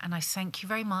room. And I thank you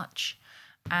very much.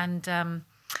 And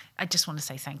I just want to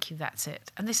say thank you. That's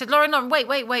it. And they said, Lauren,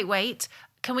 wait.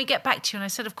 Can we get back to you? And I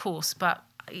said, of course, but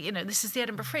this is the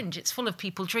Edinburgh Fringe. It's full of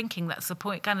people drinking. That's the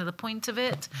point, kind of the point of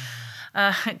it,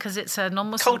 because it's a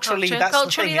non-Muslim culture.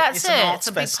 Culturally, that's it. It's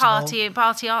a big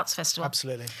party arts festival.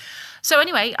 Absolutely. So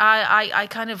anyway, I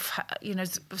kind of,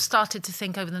 started to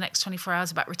think over the next 24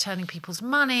 hours about returning people's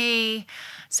money,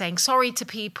 saying sorry to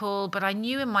people, but I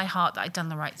knew in my heart that I'd done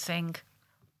the right thing.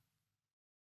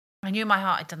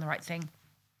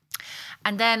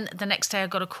 And then the next day I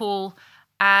got a call,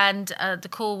 and the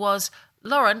call was,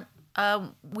 Lauren,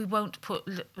 we won't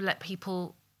let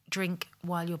people drink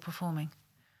while you're performing.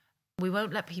 We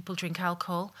won't let people drink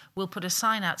alcohol. We'll put a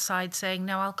sign outside saying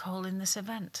no alcohol in this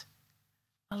event.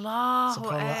 Allah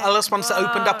wants to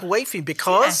open up a way for you,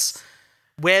 because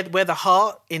where the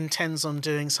heart intends on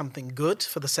doing something good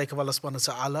for the sake of Allah subhanahu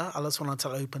wa ta'ala, Allah subhanahu wa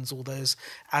ta'ala opens all those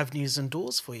avenues and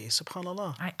doors for you.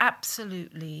 SubhanAllah. I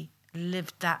absolutely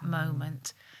lived that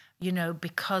moment,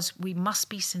 because we must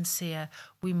be sincere.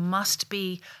 We must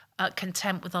be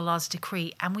content with Allah's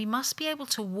decree, and we must be able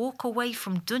to walk away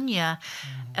from dunya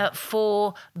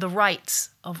for the rights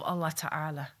of Allah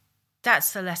Ta'ala.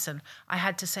 That's the lesson. I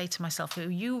had to say to myself, are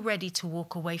you ready to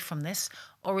walk away from this?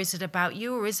 Or is it about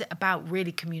you? Or is it about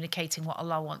really communicating what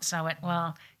Allah wants? And I went,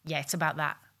 well, yeah, it's about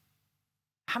that.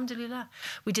 Alhamdulillah.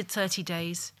 We did 30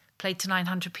 days, played to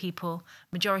 900 people,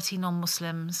 majority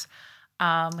non-Muslims.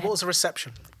 What was the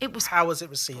reception? How was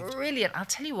it received? Brilliant. I'll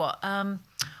tell you what.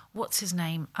 What's his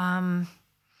name? The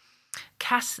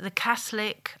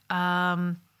Catholic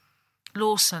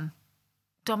Lawson.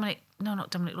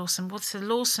 Not Dominic Lawson. What's the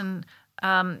Lawson?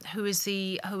 Who is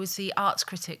the arts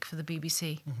critic for the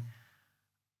BBC? Mm-hmm.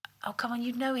 Oh, come on,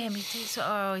 you know him.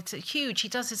 It's huge. He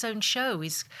does his own show.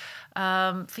 He's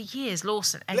for years,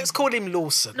 Lawson. Let's call him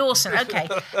Lawson. Lawson, okay.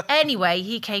 Anyway,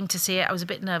 he came to see it. I was a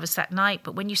bit nervous that night,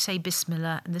 but when you say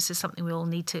Bismillah, and this is something we all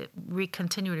need to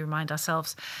continually remind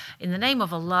ourselves, in the name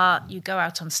of Allah, you go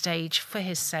out on stage for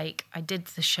His sake. I did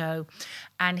the show,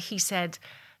 and he said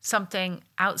something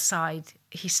outside.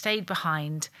 He stayed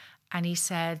behind, and he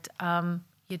said,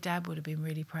 your dad would have been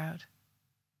really proud.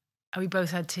 And we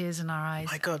both had tears in our eyes.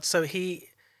 My God! So he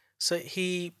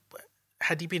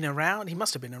had he been around? He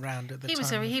must have been around at the time.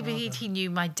 He knew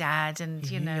my dad, and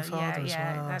knew your father as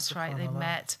well. That's right. They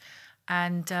met,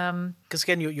 and because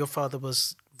again, your father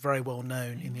was very well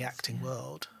known in the acting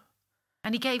world.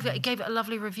 And he gave it a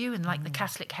lovely review in the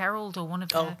Catholic Herald or one of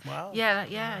the. Oh wow!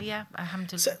 Yeah.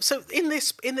 Alhamdulillah. So in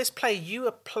this play, you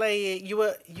were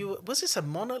was this a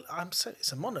monologue?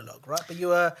 It's a monologue, right? But you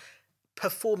were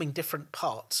performing different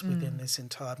parts within this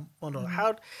entire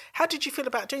monologue. How did you feel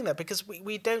about doing that? Because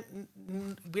we don't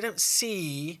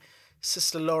see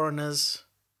Sister Lauren as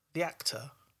the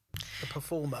actor, the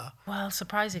performer? Well,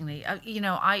 surprisingly,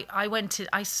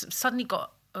 I suddenly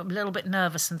got a little bit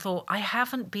nervous and thought, I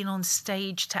haven't been on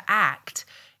stage to act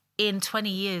in 20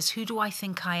 years. Who do I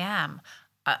think I am?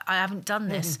 I haven't done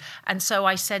this. And so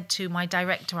I said to my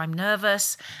director, I'm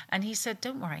nervous. And he said,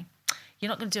 don't worry, you're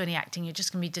not going to do any acting. You're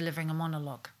just going to be delivering a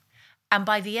monologue. And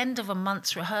by the end of a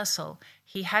month's rehearsal,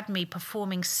 he had me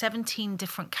performing 17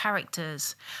 different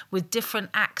characters with different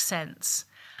accents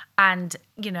and,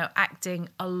 acting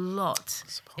a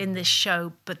lot in this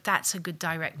show. But that's a good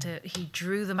director. He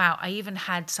drew them out. I even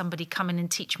had somebody come in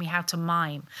and teach me how to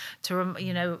mime,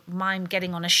 mime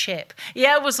getting on a ship.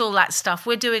 Yeah, it was all that stuff.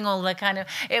 We're doing all the kind of,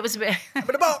 it was a bit... I'm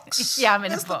in a box. Yeah, I'm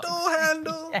in That's a box. the door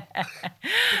handle. Yeah.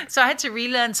 So I had to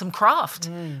relearn some craft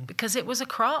because it was a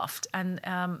craft. And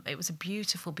it was a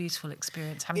beautiful, beautiful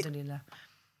experience. Alhamdulillah.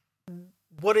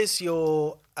 What is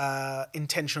your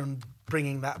intention on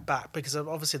bringing that back? Because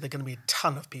obviously there are going to be a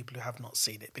ton of people who have not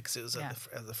seen it because it was at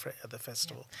the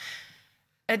festival.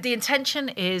 Yeah. The intention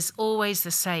is always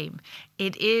the same.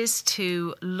 It is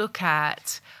to look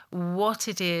at what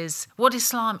it is, what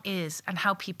Islam is, and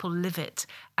how people live it,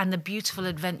 and the beautiful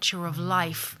adventure of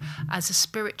life as a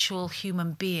spiritual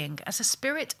human being, as a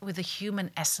spirit with a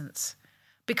human essence.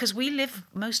 Because we live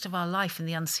most of our life in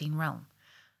the unseen realm.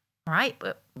 Right?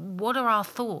 But what are our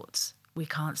thoughts? We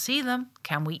can't see them.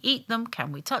 Can we eat them?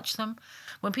 Can we touch them?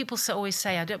 When people always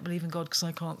say, I don't believe in God because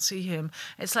I can't see him,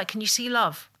 it's like, can you see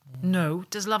love? No.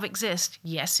 Does love exist?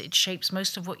 Yes, it shapes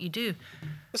most of what you do.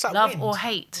 It's like love wind. or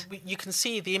hate. You can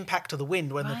see the impact of the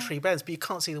wind when the tree bends, but you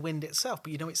can't see the wind itself,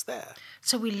 but you know it's there.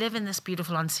 So we live in this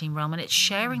beautiful unseen realm, and it's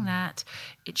sharing that.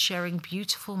 It's sharing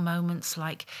beautiful moments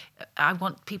like I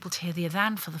want people to hear the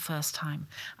adhan for the first time.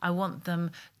 I want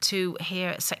them to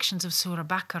hear sections of Surah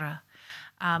Baqarah.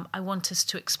 I want us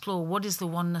to explore what is the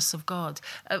oneness of God.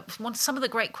 Some of the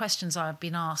great questions I've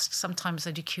been asked, sometimes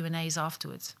I do Q&As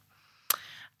afterwards.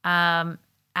 And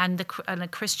a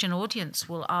Christian audience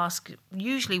will ask,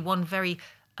 usually one very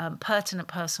pertinent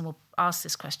person will ask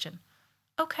this question.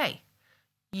 Okay,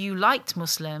 you liked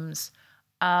Muslims,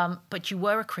 but you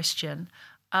were a Christian.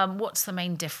 What's the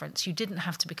main difference? You didn't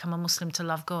have to become a Muslim to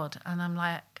love God. And I'm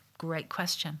like, great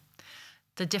question.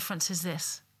 The difference is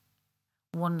this,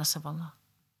 oneness of Allah.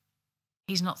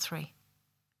 He's not three.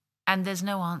 And there's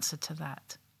no answer to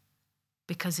that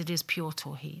because it is pure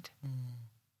Tawheed.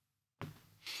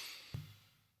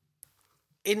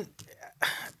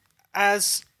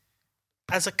 As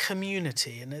a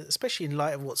community, and especially in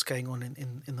light of what's going on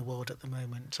in the world at the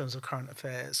moment in terms of current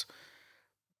affairs,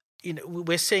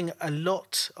 we're seeing a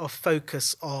lot of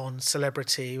focus on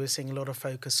celebrity. We're seeing a lot of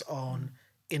focus on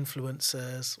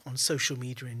influencers, on social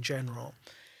media in general.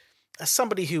 As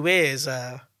somebody who is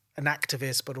an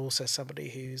activist, but also somebody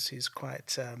who's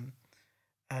quite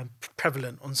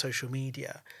prevalent on social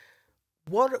media,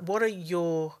 what are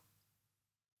your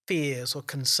fears or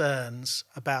concerns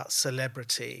about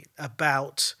celebrity,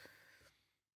 about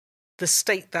the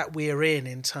state that we're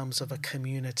in terms of a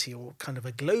community or kind of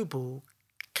a global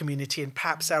community, and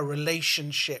perhaps our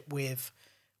relationship with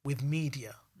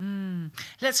media?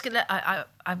 I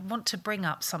want to bring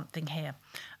up something here.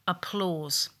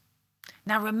 Applause.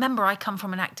 Now, remember, I come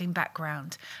from an acting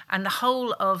background, and the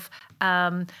whole of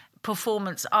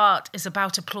performance art is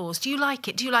about applause. Do you like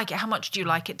it? Do you like it? How much do you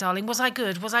like it, darling? Was I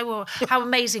good? How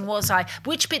amazing was I?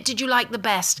 Which bit did you like the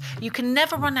best? You can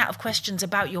never run out of questions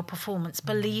about your performance.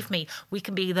 Believe me, we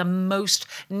can be the most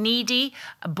needy,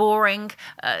 boring,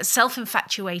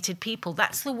 self-infatuated people.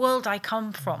 That's the world I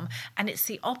come from. And it's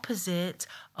the opposite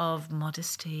of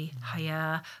modesty,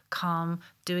 haya, calm,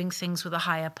 doing things with a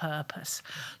higher purpose.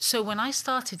 So when I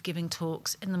started giving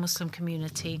talks in the Muslim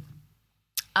community,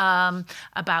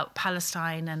 about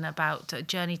Palestine and about a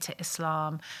journey to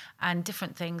Islam and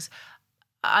different things,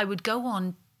 I would go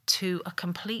on to a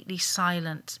completely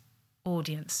silent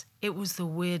audience. It was the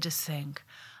weirdest thing.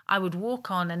 I would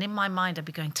walk on and in my mind I'd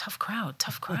be going, tough crowd.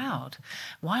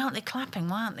 Why aren't they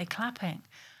clapping?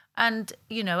 And,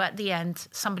 at the end,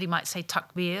 somebody might say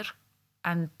takbir,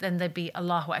 and then there'd be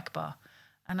Allahu Akbar.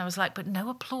 And I was like, but no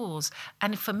applause.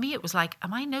 And for me, it was like,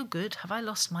 am I no good? Have I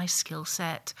lost my skill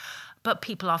set? But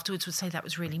people afterwards would say that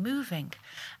was really moving.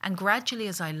 And gradually,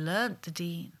 as I learnt the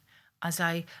deen, as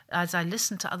I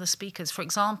listened to other speakers, for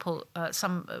example,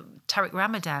 Tariq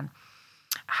Ramadan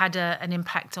had an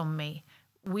impact on me.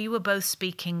 We were both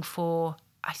speaking for,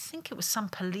 I think it was some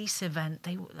police event.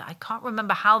 I can't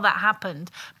remember how that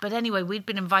happened. But anyway, we'd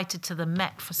been invited to the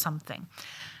Met for something.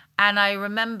 And I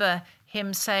remember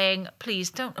him saying,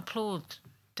 please don't applaud.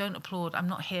 I'm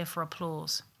not here for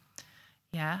applause.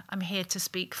 Yeah, I'm here to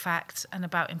speak facts and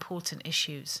about important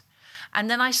issues. And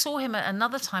then I saw him at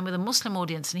another time with a Muslim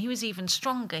audience, and he was even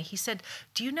stronger. He said,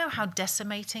 do you know how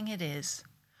decimating it is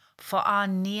for our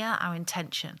niyyah, our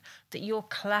intention, that you're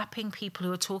clapping people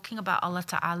who are talking about Allah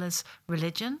Ta'ala's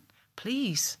religion?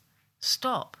 Please,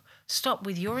 stop. Stop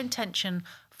with your intention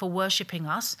for worshipping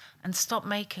us, and stop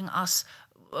making us,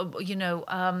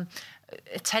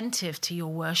 attentive to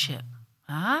your worship.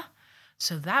 Huh?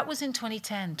 So that was in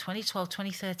 2010, 2012,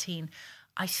 2013.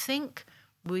 I think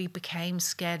we became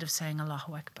scared of saying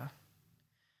Allahu Akbar.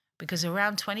 Because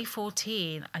around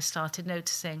 2014, I started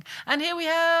noticing, and here we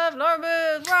have Lauren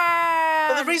Booth.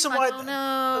 But the reason why,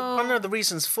 no. one of the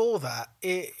reasons for that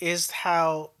is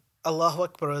how Allahu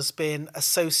Akbar has been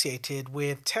associated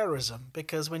with terrorism.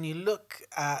 Because when you look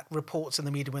at reports in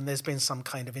the media when there's been some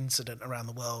kind of incident around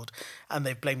the world and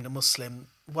they've blamed a Muslim,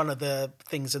 one of the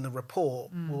things in the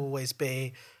report will always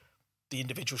be the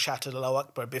individual shouted Allahu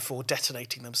Akbar before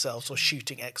detonating themselves or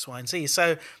shooting X, Y, and Z.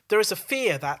 So there is a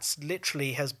fear that's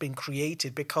literally has been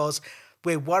created because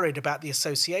we're worried about the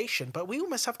association, but we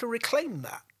almost have to reclaim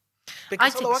that.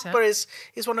 Because Allahu Akbar is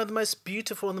one of the most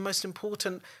beautiful and the most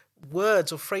important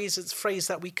words or phrase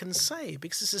that we can say,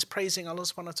 because this is praising Allah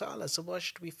subhanahu wa ta'ala. So why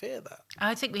should we fear that?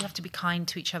 I think we have to be kind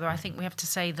to each other. I think we have to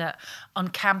say that on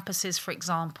campuses, for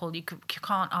example, you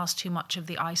can't ask too much of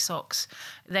the ISOCs.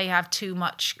 They have too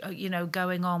much,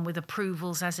 going on with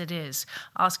approvals as it is.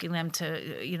 Asking them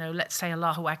to, let's say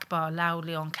Allahu Akbar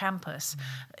loudly on campus.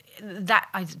 That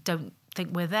I don't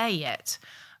think we're there yet.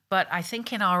 But I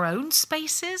think in our own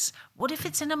spaces, what if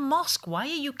it's in a mosque? Why are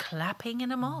you clapping in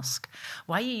a mosque?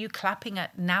 Why are you clapping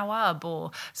at Nawab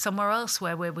or somewhere else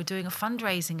where we're doing a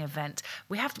fundraising event?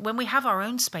 When we have our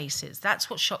own spaces, that's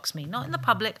what shocks me. Not in the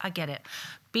public, I get it.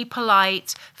 Be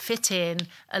polite, fit in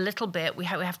a little bit. We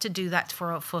have to do that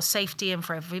for safety and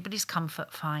for everybody's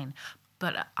comfort, fine.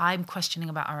 But I'm questioning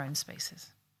about our own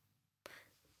spaces.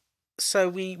 So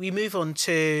we move on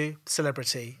to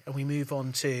celebrity and we move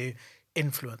on to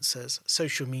influencers,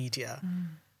 social media.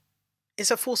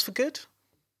 Is a force for good?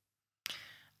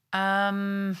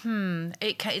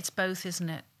 It's both, isn't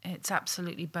it? It's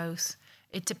absolutely both.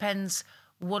 It depends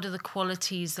what are the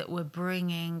qualities that we're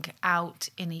bringing out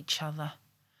in each other.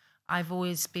 I've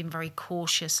always been very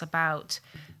cautious about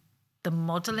the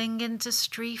modelling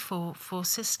industry for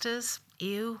sisters.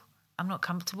 Ew, I'm not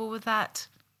comfortable with that,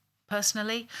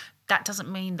 personally. That doesn't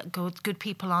mean that good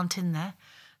people aren't in there.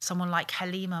 Someone like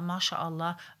Halima,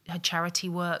 mashallah, her charity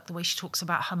work, the way she talks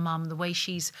about her mum, the way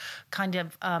she's kind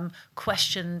of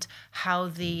questioned how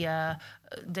the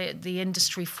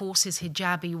industry forces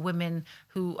hijabi women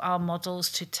who are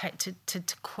models to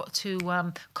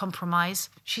compromise.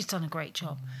 She's done a great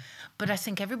job. But I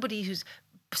think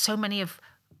so many of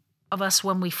us,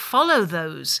 when we follow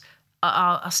those,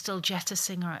 are still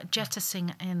jettisoning.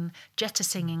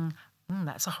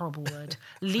 That's a horrible word.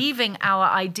 Leaving our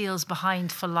ideals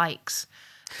behind for likes.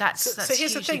 That's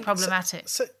here's hugely problematic.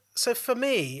 So for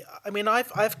me, I mean,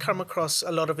 I've come across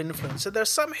a lot of influence. So there are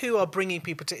some who are bringing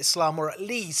people to Islam, or at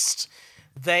least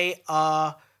they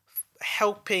are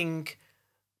helping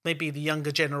maybe the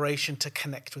younger generation to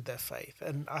connect with their faith.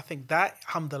 And I think that,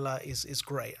 alhamdulillah, is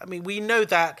great. I mean, we know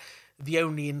that the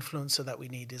only influencer that we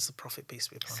need is the Prophet, peace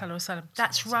be upon him.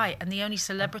 That's right. And the only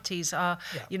celebrities are,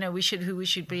 who we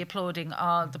should be applauding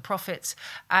are the prophets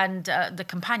and the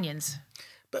companions.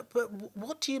 But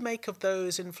what do you make of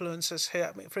those influencers here?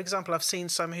 I mean, for example, I've seen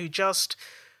some who just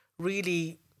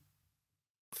really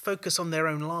focus on their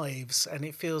own lives, and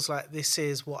it feels like this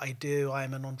is what I do.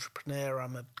 I'm an entrepreneur.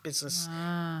 I'm a business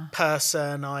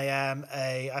person. I am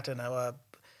a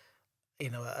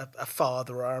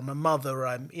father, or I'm a mother,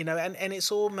 and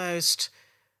it's almost,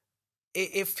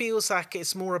 it feels like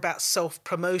it's more about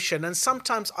self-promotion. And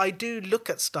sometimes I do look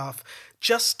at stuff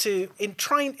just to, in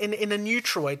a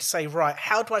neutral way to say, right,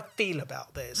 how do I feel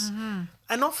about this? Mm-hmm.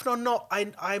 And often or not,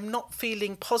 I'm not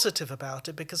feeling positive about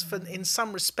it, because in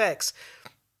some respects,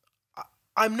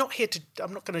 I'm not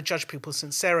going to judge people's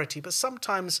sincerity, but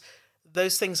sometimes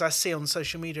those things I see on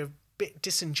social media bit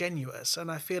disingenuous, and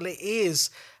I feel it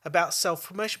is about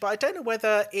self-promotion. But I don't know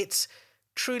whether it's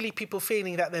truly people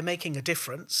feeling that they're making a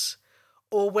difference,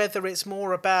 or whether it's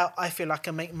more about, I feel like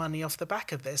I make money off the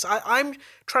back of this. I'm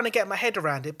trying to get my head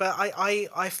around it, but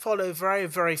I follow very,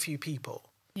 very few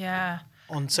people. Yeah.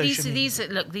 On social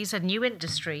media. These are new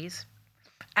industries.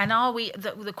 And are we,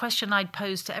 the question I'd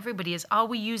pose to everybody is, are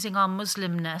we using our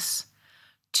Muslimness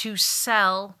to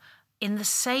sell in the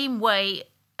same way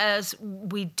as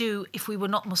we do if we were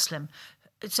not Muslim?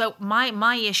 So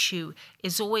my issue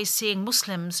is always seeing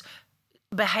Muslims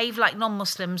behave like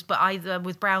non-Muslims, but either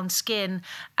with brown skin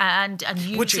and using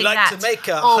that. Would you like to make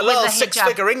a halal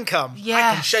six-figure income?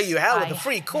 I can show you how with a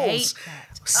free course.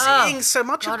 Seeing so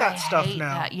much of that stuff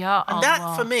now. And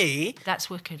that, for me... That's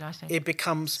wicked, I think. It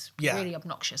becomes, really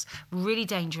obnoxious, really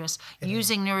dangerous.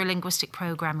 Using neurolinguistic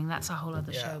programming, that's a whole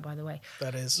other show, by the way.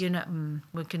 That is.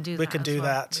 We can do that. We can do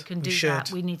that. We can do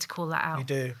that. We need to call that out. We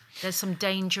do. There's some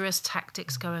dangerous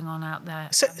tactics going on out there.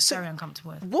 So very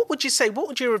uncomfortable with. What would you say? What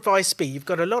would your advice be?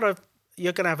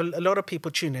 You're going to have a lot of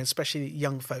people tune in, especially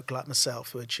young folk like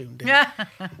myself who are tuned in.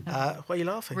 Why are you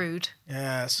laughing? Rude.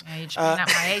 Yes. Age. At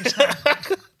my age now.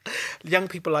 Young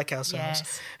people like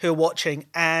ourselves who are watching,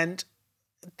 and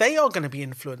they are going to be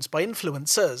influenced by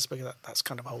influencers, because that's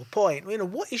kind of the whole point.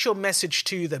 What is your message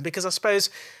to them? Because I suppose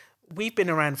we've been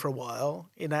around for a while,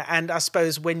 and I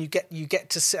suppose when you get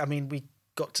to see, we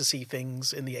got to see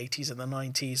things in the 80s and the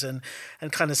 90s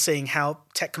and kind of seeing how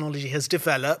technology has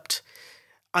developed,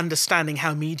 understanding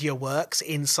how media works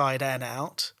inside and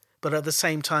out, but at the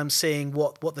same time seeing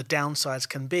what the downsides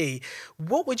can be.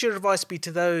 What would your advice be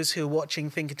to those who are watching,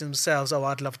 thinking to themselves,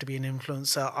 I'd love to be an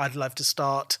influencer, I'd love to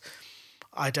start,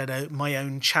 I don't know, my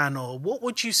own channel? What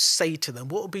would you say to them?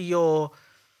 What would be your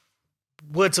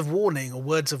words of warning or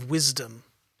words of wisdom?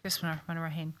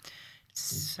 Bismillahirrahmanirrahim.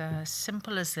 It's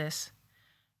simple as this.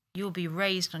 You'll be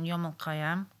raised on Yom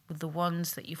Al-Qiyam with the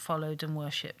ones that you followed and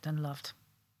worshipped and loved.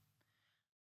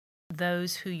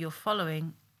 Those who you're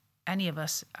following, any of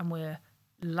us, and we're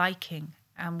liking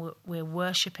and we're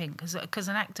worshipping, because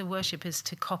an act of worship is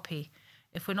to copy.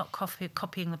 If we're not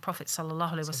copying the Prophet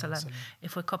sallallahu alaihi wasallam,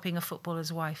 if we're copying a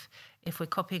footballer's wife, if we're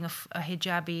copying a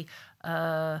hijabi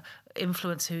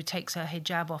influencer who takes her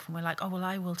hijab off, and we're like, oh well,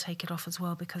 I will take it off as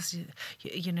well because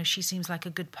she seems like a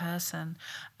good person.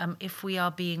 If we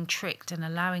are being tricked and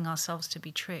allowing ourselves to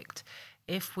be tricked,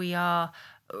 if we are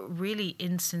really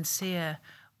insincere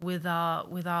with our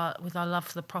love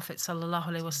for the Prophet sallallahu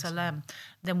alaihi wasallam,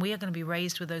 then we are going to be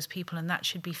raised with those people, and that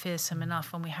should be fearsome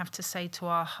enough. And we have to say to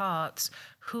our hearts,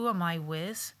 who am I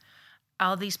with?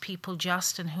 Are these people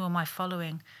just, and who am I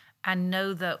following? And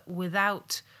know that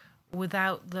without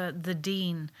the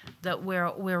deen, that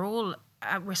we're all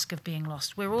at risk of being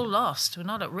lost. We're all lost. We're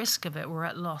not at risk of it. We're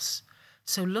at loss.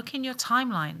 So look in your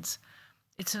timelines.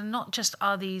 It's not just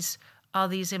are these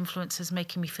influencers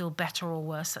making me feel better or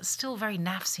worse? That's still very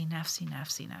nafsi.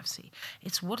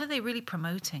 It's what are they really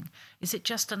promoting? Is it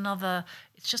just another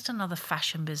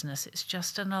fashion business? It's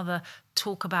just another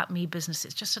talk about me business.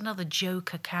 It's just another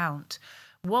joke account.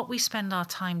 What we spend our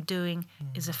time doing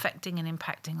is affecting and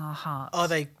impacting our hearts.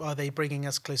 Are they bringing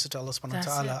us closer to Allah subhanahu wa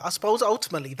ta'ala? I suppose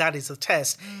ultimately that is the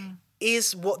test.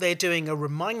 Is what they're doing a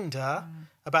reminder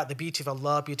about the beauty of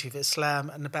Allah, beauty of Islam,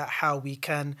 and about how we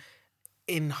can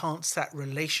enhance that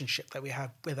relationship that we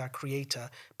have with our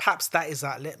Creator? Perhaps that is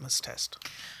that litmus test.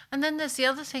 And then there's the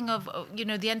other thing of,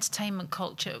 the entertainment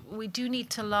culture. We do need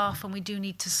to laugh and we do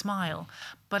need to smile.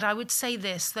 But I would say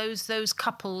this, those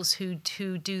couples who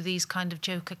do these kind of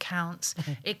joke accounts,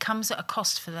 it comes at a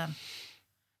cost for them.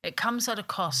 It comes at a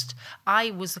cost. I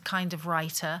was the kind of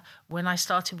writer when I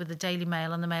started with the Daily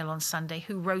Mail and the Mail on Sunday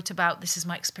who wrote about, this is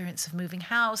my experience of moving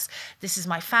house, this is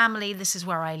my family, this is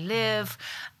where I live.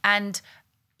 And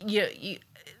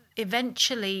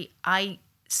eventually I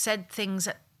said things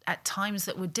at times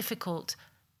that were difficult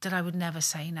that I would never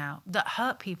say now, that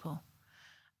hurt people.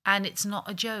 And it's not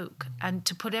a joke. And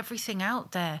to put everything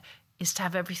out there is to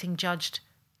have everything judged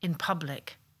in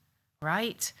public,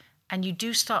 right? And you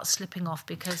do start slipping off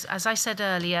because, as I said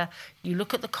earlier, you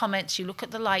look at the comments, you look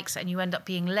at the likes, and you end up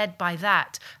being led by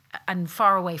that and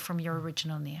far away from your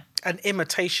original niyyah. And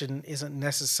imitation isn't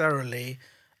necessarily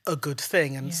a good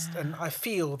thing. And I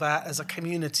feel that as a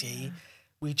community,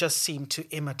 we just seem to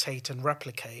imitate and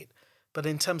replicate. But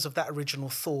in terms of that original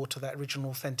thought or that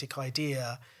original authentic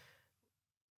idea,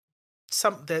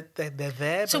 they're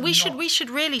there. So we should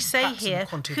really say here,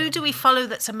 who do we follow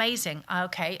that's amazing?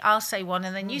 Okay, I'll say one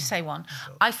and then you say one.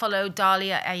 I follow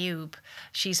Dalia Ayoub.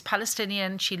 She's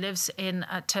Palestinian. She lives in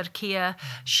Turkey.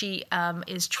 She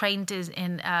is trained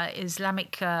in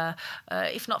Islamic,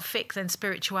 if not fiqh, then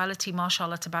spirituality.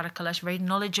 MashaAllah, tabarakallah. She's very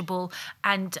knowledgeable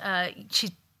and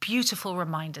she's beautiful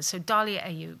reminders. So Dalia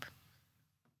Ayoub.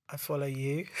 I follow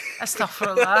you.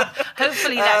 Astaghfirullah.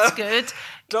 Hopefully that's good.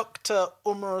 Dr.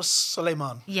 Umar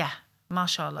Suleiman. Yeah,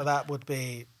 mashallah. That would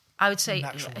be I would say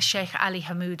natural. Sheikh Ali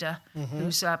Hamouda,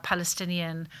 who's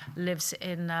Palestinian, lives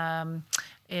in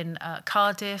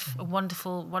Cardiff.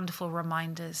 Wonderful, wonderful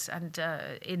reminders and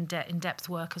in-depth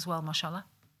work as well, mashallah.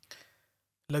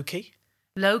 Low-key?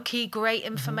 Low-key, great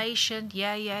information.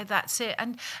 Yeah, that's it.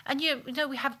 And you know,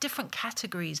 we have different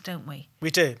categories, don't we?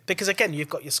 We do. Because, again, you've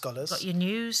got your scholars. Got your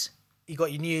news. You've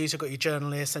got your news, you've got your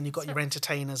journalists, and you've got your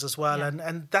entertainers as well. Yeah.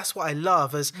 And that's what I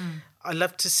love, is I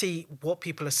love to see what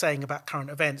people are saying about current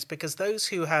events, because those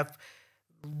who have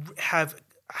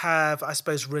I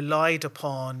suppose, relied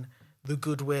upon the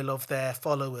goodwill of their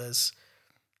followers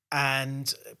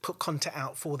and put content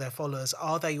out for their followers,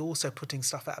 are they also putting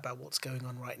stuff out about what's going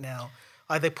on right now?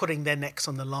 Are they putting their necks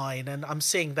on the line? And I'm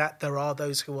seeing that there are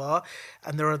those who are,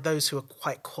 and there are those who are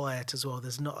quite quiet as well.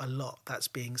 There's not a lot that's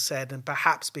being said, and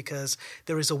perhaps because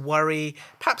there is a worry,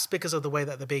 perhaps because of the way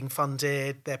that they're being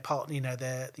funded, their part, the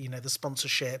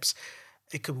sponsorships.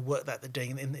 It could work that they're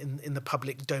doing in the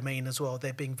public domain as well.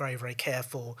 They're being very, very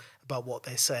careful about what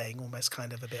they're saying, almost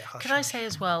kind of a bit hush. Can I say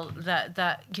as well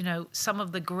that some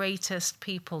of the greatest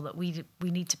people that we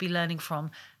need to be learning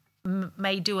from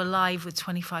may do a live with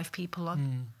 25 people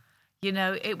on.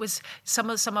 It was some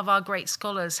of our great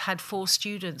scholars had 4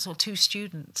 students or 2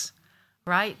 students,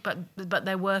 right? But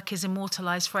their work is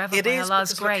immortalized forever by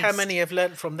Allah's grace. Look how many have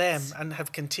learnt from them and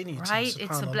have continued. Right,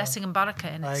 it's a blessing and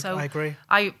barakah in it. I agree.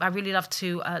 I really love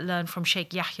to learn from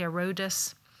Sheikh Yahya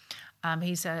Rhodas.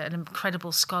 He's an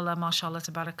incredible scholar, mashallah,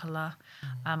 tabarakallah.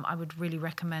 I would really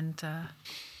recommend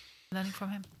learning from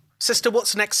him. Sister,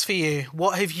 what's next for you?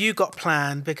 What have you got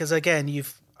planned? Because again,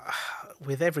 you've,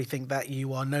 with everything that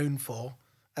you are known for,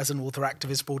 as an author,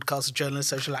 activist, broadcaster, journalist,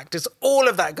 social activist, all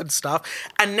of that good stuff,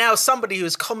 and now somebody who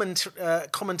is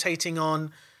commentating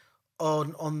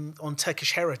on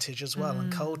Turkish heritage as well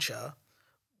and culture.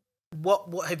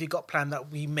 What have you got planned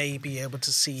that we may be able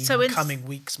to see in coming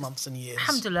weeks, months and years?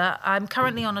 Alhamdulillah, I'm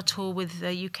currently on a tour with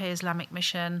the UK Islamic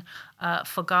Mission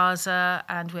for Gaza,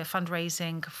 and we're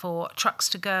fundraising for trucks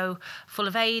to go full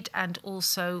of aid and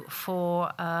also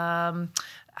for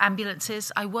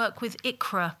ambulances. I work with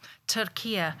Iqra,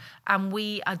 Turkey, and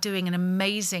we are doing an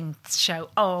amazing show.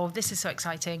 Oh, this is so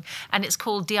exciting. And it's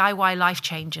called DIY Life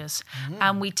Changers.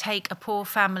 And we take a poor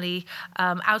family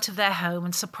out of their home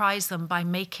and surprise them by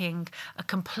making a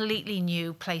completely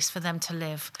new place for them to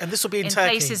live. And this will be in Turkey?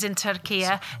 Places in Turkey.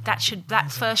 That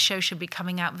first show should be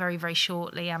coming out very, very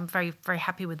shortly. I'm very, very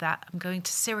happy with that. I'm going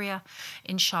to Syria,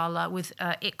 inshallah, with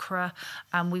Iqra,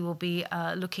 and we will be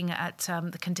looking at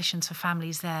the conditions for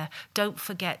families there. Don't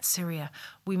forget Syria.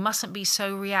 We mustn't be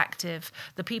so reactive.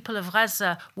 The people of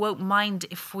Gaza won't mind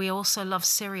if we also love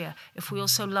Syria, if we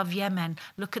also love Yemen.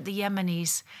 Look at the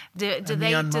Yemenis. Do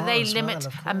they limit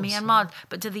Myanmar?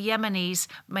 But do the Yemenis,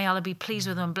 may Allah be pleased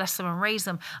with them, bless them and raise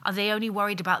them, are they only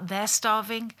worried about their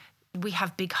starving? We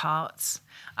have big hearts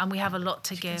and we have a lot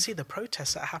to give. You can see the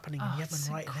protests that are happening in Yemen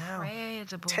right now.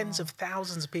 Tens of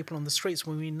thousands of people on the streets,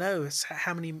 when we know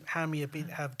how many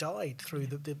have died through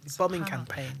the bombing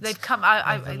campaigns. They've come out.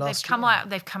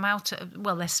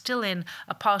 Well, they're still in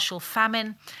a partial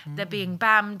famine. They're being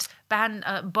bombed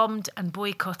and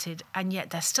boycotted, and yet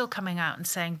they're still coming out and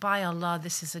saying, by Allah,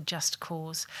 this is a just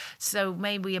cause. So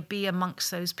may we be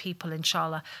amongst those people,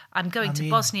 inshallah. I'm going to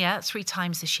Bosnia 3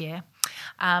 times this year.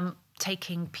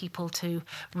 Taking people to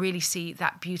really see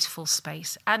that beautiful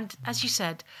space. And as you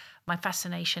said, my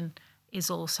fascination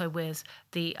is also with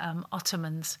the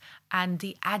Ottomans and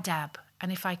the adab.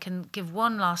 And if I can give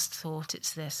one last thought,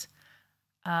 it's this.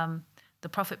 The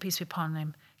Prophet, peace be upon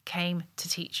him, came to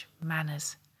teach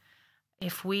manners.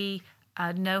 If we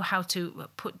know how to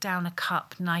put down a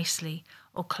cup nicely,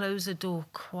 or close a door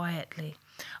quietly,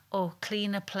 or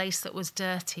clean a place that was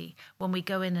dirty, when we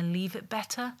go in and leave it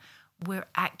better, we're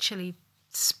actually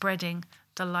spreading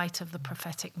the light of the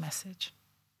prophetic message.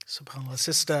 SubhanAllah.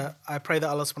 Sister, I pray that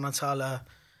Allah subhanahu wa ta'ala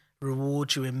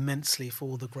reward you immensely for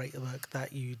all the great work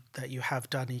that you have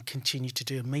done and you continue to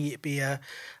do. And may it be a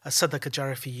sadaqah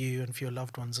jariyah for you and for your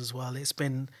loved ones as well. It's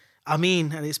been and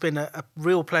it's been a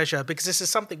real pleasure, because this is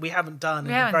something we haven't done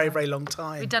in a very, very long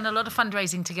time. We've done a lot of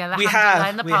fundraising together. We have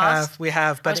in the past. We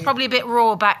have. But I was probably a bit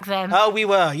raw back then. Oh, we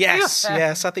were. Yes,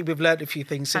 yes. I think we've learned a few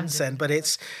things since then. But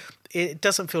it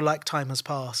doesn't feel like time has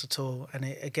passed at all.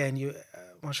 And you,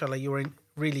 mashallah, you're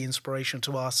really inspirational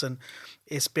to us, and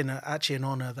it's been actually an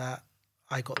honour that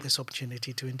I got this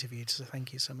opportunity to interview. So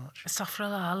thank you so much.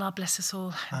 Astaghfirullah, Allah bless us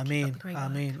all.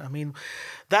 Ameen.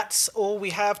 That's all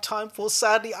we have time for.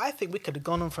 Sadly, I think we could have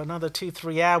gone on for another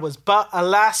 2-3 hours, but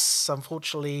alas,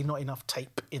 unfortunately, not enough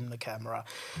tape in the camera.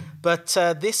 But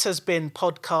this has been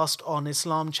Podcast on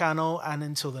Islam channel, and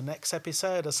until the next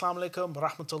episode, Assalamu alaikum wa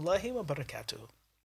rahmatullahi wa barakatuh.